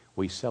why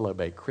we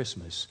celebrate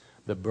Christmas,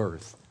 the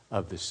birth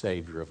of the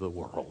Savior of the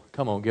world.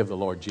 Come on, give the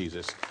Lord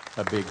Jesus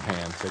a big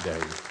hand today.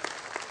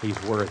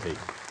 He's worthy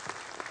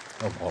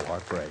of all our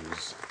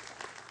praise.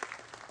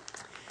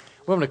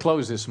 We're going to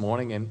close this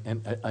morning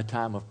in a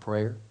time of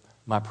prayer.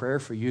 My prayer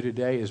for you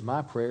today is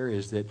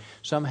that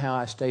somehow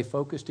I stay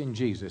focused in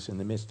Jesus in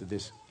the midst of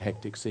this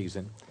hectic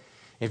season.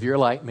 If you're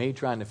like me,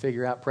 trying to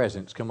figure out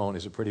presents, come on,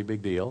 is a pretty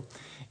big deal.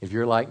 If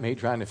you're like me,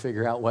 trying to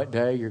figure out what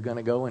day you're going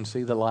to go and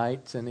see the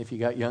lights, and if you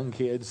got young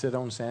kids, sit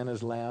on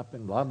Santa's lap,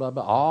 and blah, blah,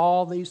 blah,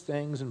 all these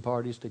things and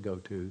parties to go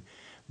to.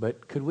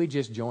 But could we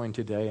just join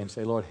today and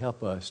say, Lord,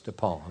 help us to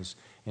pause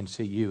and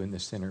see you in the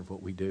center of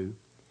what we do?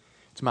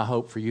 It's my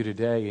hope for you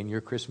today in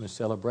your Christmas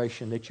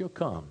celebration that you'll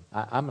come.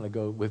 I'm going to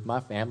go with my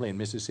family in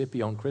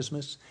Mississippi on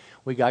Christmas.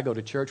 I go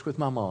to church with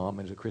my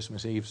mom at a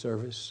Christmas Eve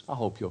service. I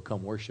hope you'll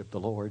come worship the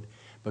Lord,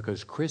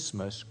 because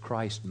Christmas,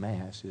 Christ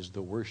Mass, is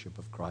the worship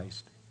of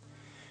Christ.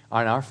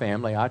 In our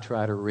family, I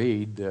try to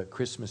read the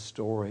Christmas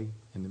story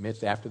in the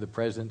midst, after the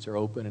presents are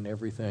open and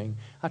everything.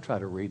 I try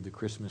to read the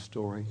Christmas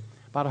story.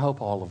 But I hope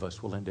all of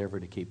us will endeavor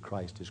to keep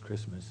Christ as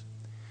Christmas.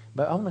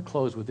 But I want to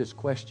close with this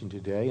question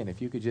today, and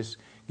if you could just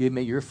give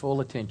me your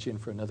full attention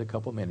for another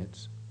couple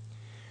minutes.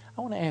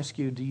 I want to ask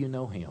you, do you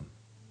know him?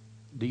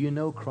 Do you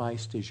know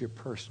Christ as your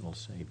personal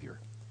Savior?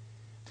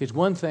 It's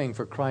one thing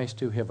for Christ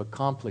to have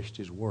accomplished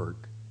his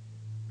work,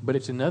 but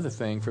it's another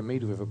thing for me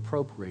to have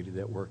appropriated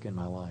that work in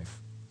my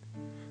life.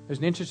 There's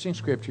an interesting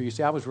scripture. You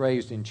see, I was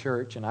raised in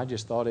church, and I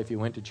just thought if you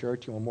went to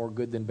church, you were more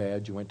good than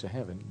bad, you went to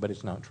heaven. But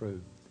it's not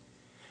true.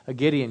 A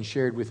Gideon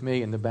shared with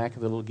me in the back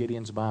of the little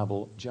Gideon's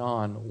Bible,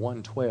 John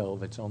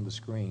 1:12. It's on the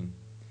screen.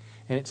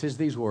 And it says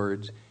these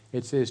words.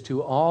 It says,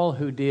 to all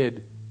who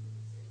did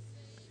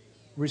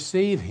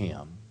receive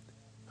him,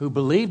 who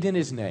believed in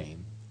his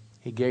name,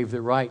 he gave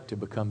the right to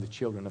become the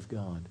children of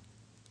God.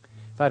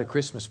 If I had a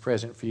Christmas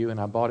present for you, and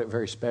I bought it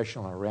very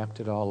special, and I wrapped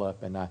it all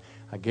up, and I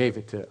gave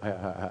it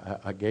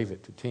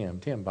to Tim.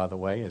 Tim, by the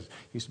way,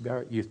 used to be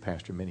our youth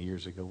pastor many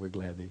years ago. We're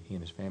glad that he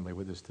and his family are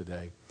with us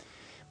today.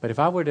 But if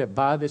I were to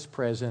buy this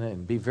present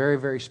and be very,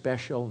 very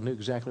special, knew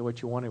exactly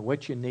what you wanted,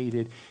 what you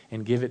needed,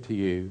 and give it to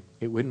you,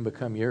 it wouldn't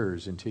become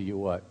yours until you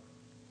what?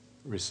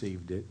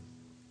 Received it.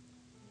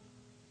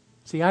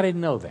 See, I didn't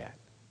know that.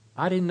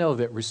 I didn't know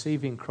that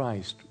receiving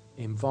Christ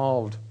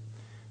involved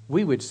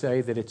We would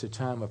say that it's a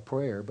time of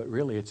prayer, but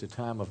really it's a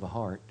time of the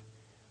heart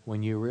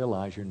when you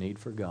realize your need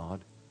for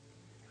God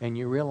and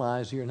you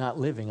realize you're not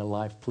living a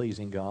life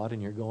pleasing God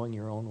and you're going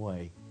your own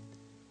way.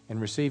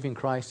 And receiving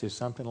Christ is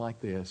something like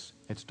this.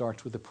 It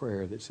starts with a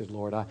prayer that said,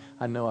 Lord,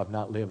 I know I've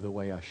not lived the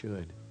way I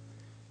should.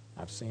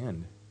 I've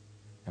sinned.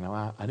 And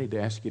I need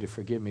to ask you to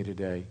forgive me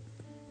today.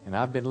 And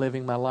I've been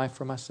living my life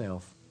for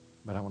myself,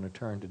 but I want to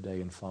turn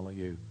today and follow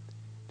you.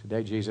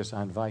 Today, Jesus,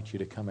 I invite you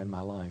to come in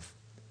my life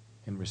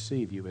and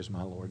receive you as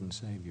my Lord and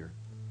Savior.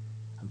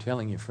 I'm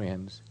telling you,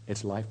 friends,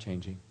 it's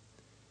life-changing.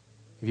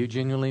 If you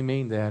genuinely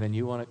mean that and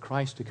you want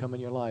Christ to come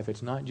in your life,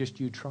 it's not just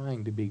you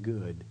trying to be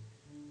good,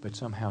 but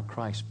somehow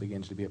Christ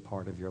begins to be a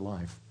part of your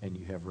life and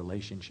you have a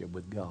relationship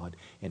with God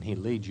and He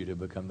leads you to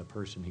become the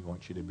person He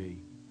wants you to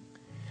be.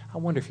 I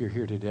wonder if you're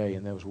here today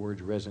and those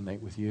words resonate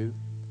with you.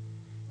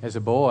 As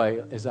a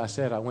boy, as I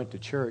said, I went to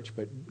church,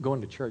 but going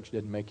to church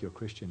didn't make you a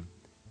Christian.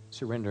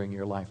 Surrendering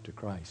your life to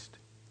Christ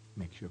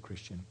makes you a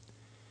Christian.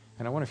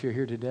 And I wonder if you're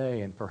here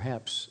today and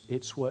perhaps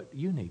it's what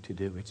you need to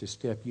do. It's a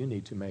step you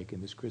need to make in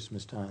this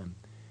Christmas time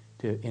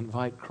to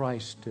invite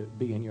Christ to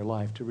be in your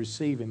life, to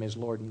receive Him as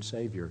Lord and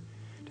Savior,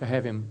 to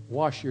have Him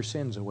wash your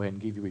sins away and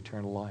give you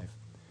eternal life.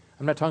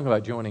 I'm not talking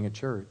about joining a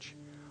church.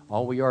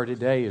 All we are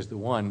today is the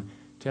one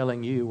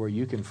telling you where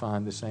you can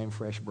find the same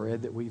fresh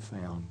bread that we've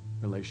found,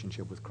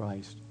 relationship with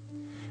Christ.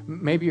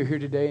 Maybe you're here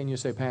today and you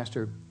say,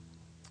 Pastor,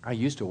 I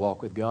used to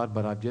walk with God,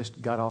 but I've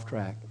just got off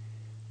track.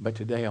 But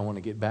today I want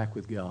to get back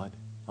with God.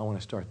 I want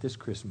to start this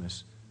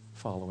Christmas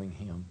following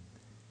Him.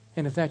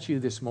 And if that's you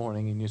this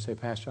morning and you say,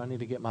 Pastor, I need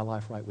to get my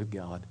life right with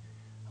God,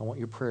 I want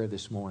your prayer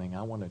this morning.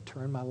 I want to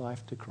turn my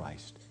life to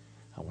Christ.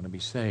 I want to be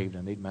saved.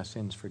 I need my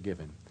sins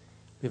forgiven.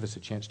 Give us a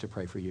chance to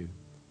pray for you.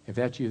 If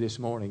that's you this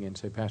morning and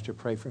say, Pastor,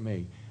 pray for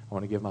me. I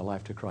want to give my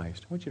life to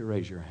Christ. I want you to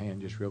raise your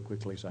hand just real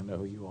quickly so I know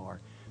who you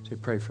are. Say,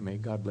 pray for me.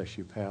 God bless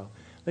you, pal.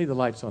 Leave the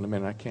lights on a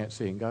minute. I can't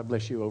see. And God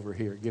bless you over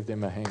here. Give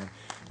them a hand.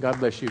 God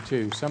bless you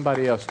too.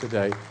 Somebody else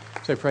today.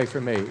 Say, pray for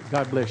me.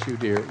 God bless you,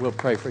 dear. We'll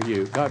pray for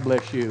you. God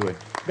bless you. And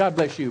God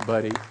bless you,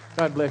 buddy.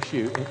 God bless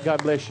you. And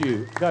God bless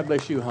you. God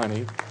bless you,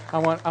 honey. I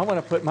want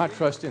to put my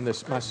trust in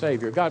this, my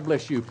Savior. God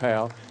bless you,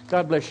 pal.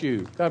 God bless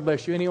you. God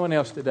bless you. Anyone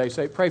else today?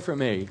 Say, pray for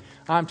me.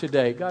 I'm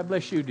today. God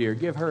bless you, dear.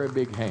 Give her a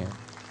big hand.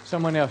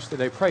 Someone else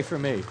today. Pray for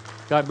me.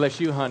 God bless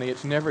you, honey.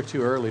 It's never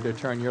too early to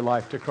turn your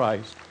life to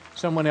Christ.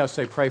 Someone else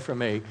say, pray for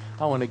me.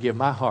 I want to give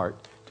my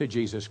heart to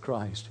Jesus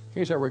Christ.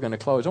 Here's how we're going to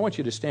close. I want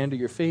you to stand to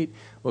your feet.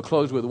 We'll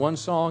close with one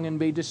song and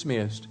be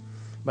dismissed.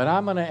 But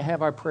I'm going to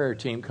have our prayer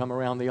team come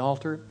around the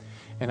altar.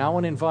 And I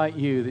want to invite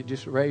you that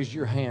just raised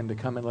your hand to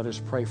come and let us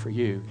pray for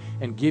you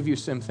and give you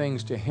some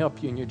things to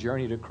help you in your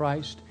journey to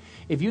Christ.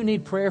 If you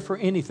need prayer for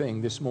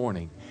anything this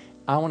morning,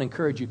 I want to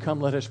encourage you, come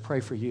let us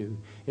pray for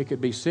you. It could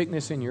be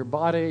sickness in your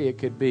body. It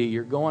could be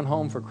you're going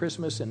home for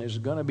Christmas and there's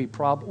going to be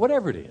problems.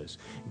 Whatever it is,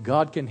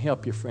 God can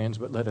help you, friends,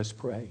 but let us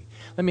pray.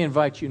 Let me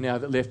invite you now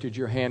that lifted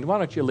your hand. Why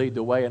don't you lead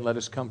the way and let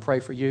us come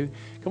pray for you?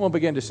 Come on,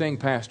 begin to sing,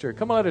 Pastor.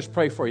 Come on, let us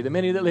pray for you. The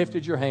many that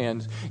lifted your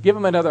hands, give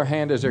them another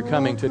hand as they're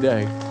coming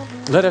today.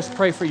 Let us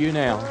pray for you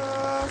now.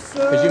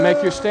 As you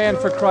make your stand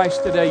for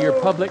Christ today, your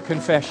public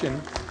confession,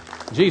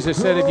 Jesus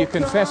said, if you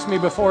confess me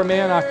before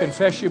men, I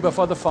confess you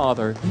before the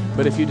Father.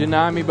 But if you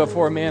deny me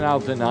before men, I'll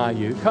deny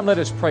you. Come, let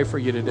us pray for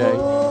you today,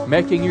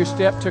 making your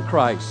step to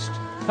Christ.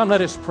 Come,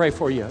 let us pray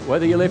for you,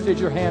 whether you lifted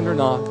your hand or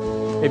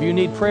not. If you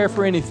need prayer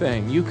for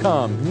anything, you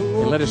come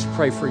and let us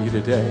pray for you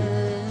today.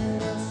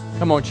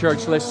 Come on,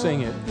 church, let's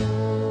sing it.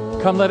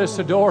 Come, let us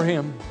adore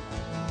Him.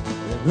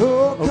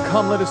 Oh,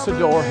 come, let us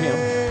adore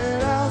Him.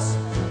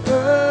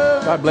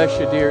 God bless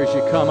you, dear, as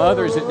you come.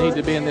 Others that need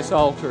to be in this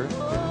altar,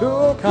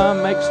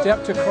 come, make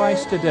step to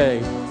Christ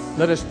today.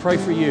 Let us pray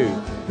for you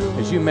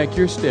as you make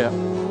your step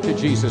to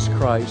Jesus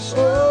Christ.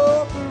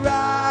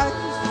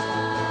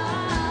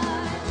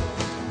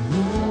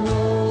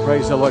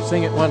 Praise the Lord.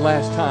 Sing it one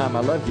last time. I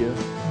love you.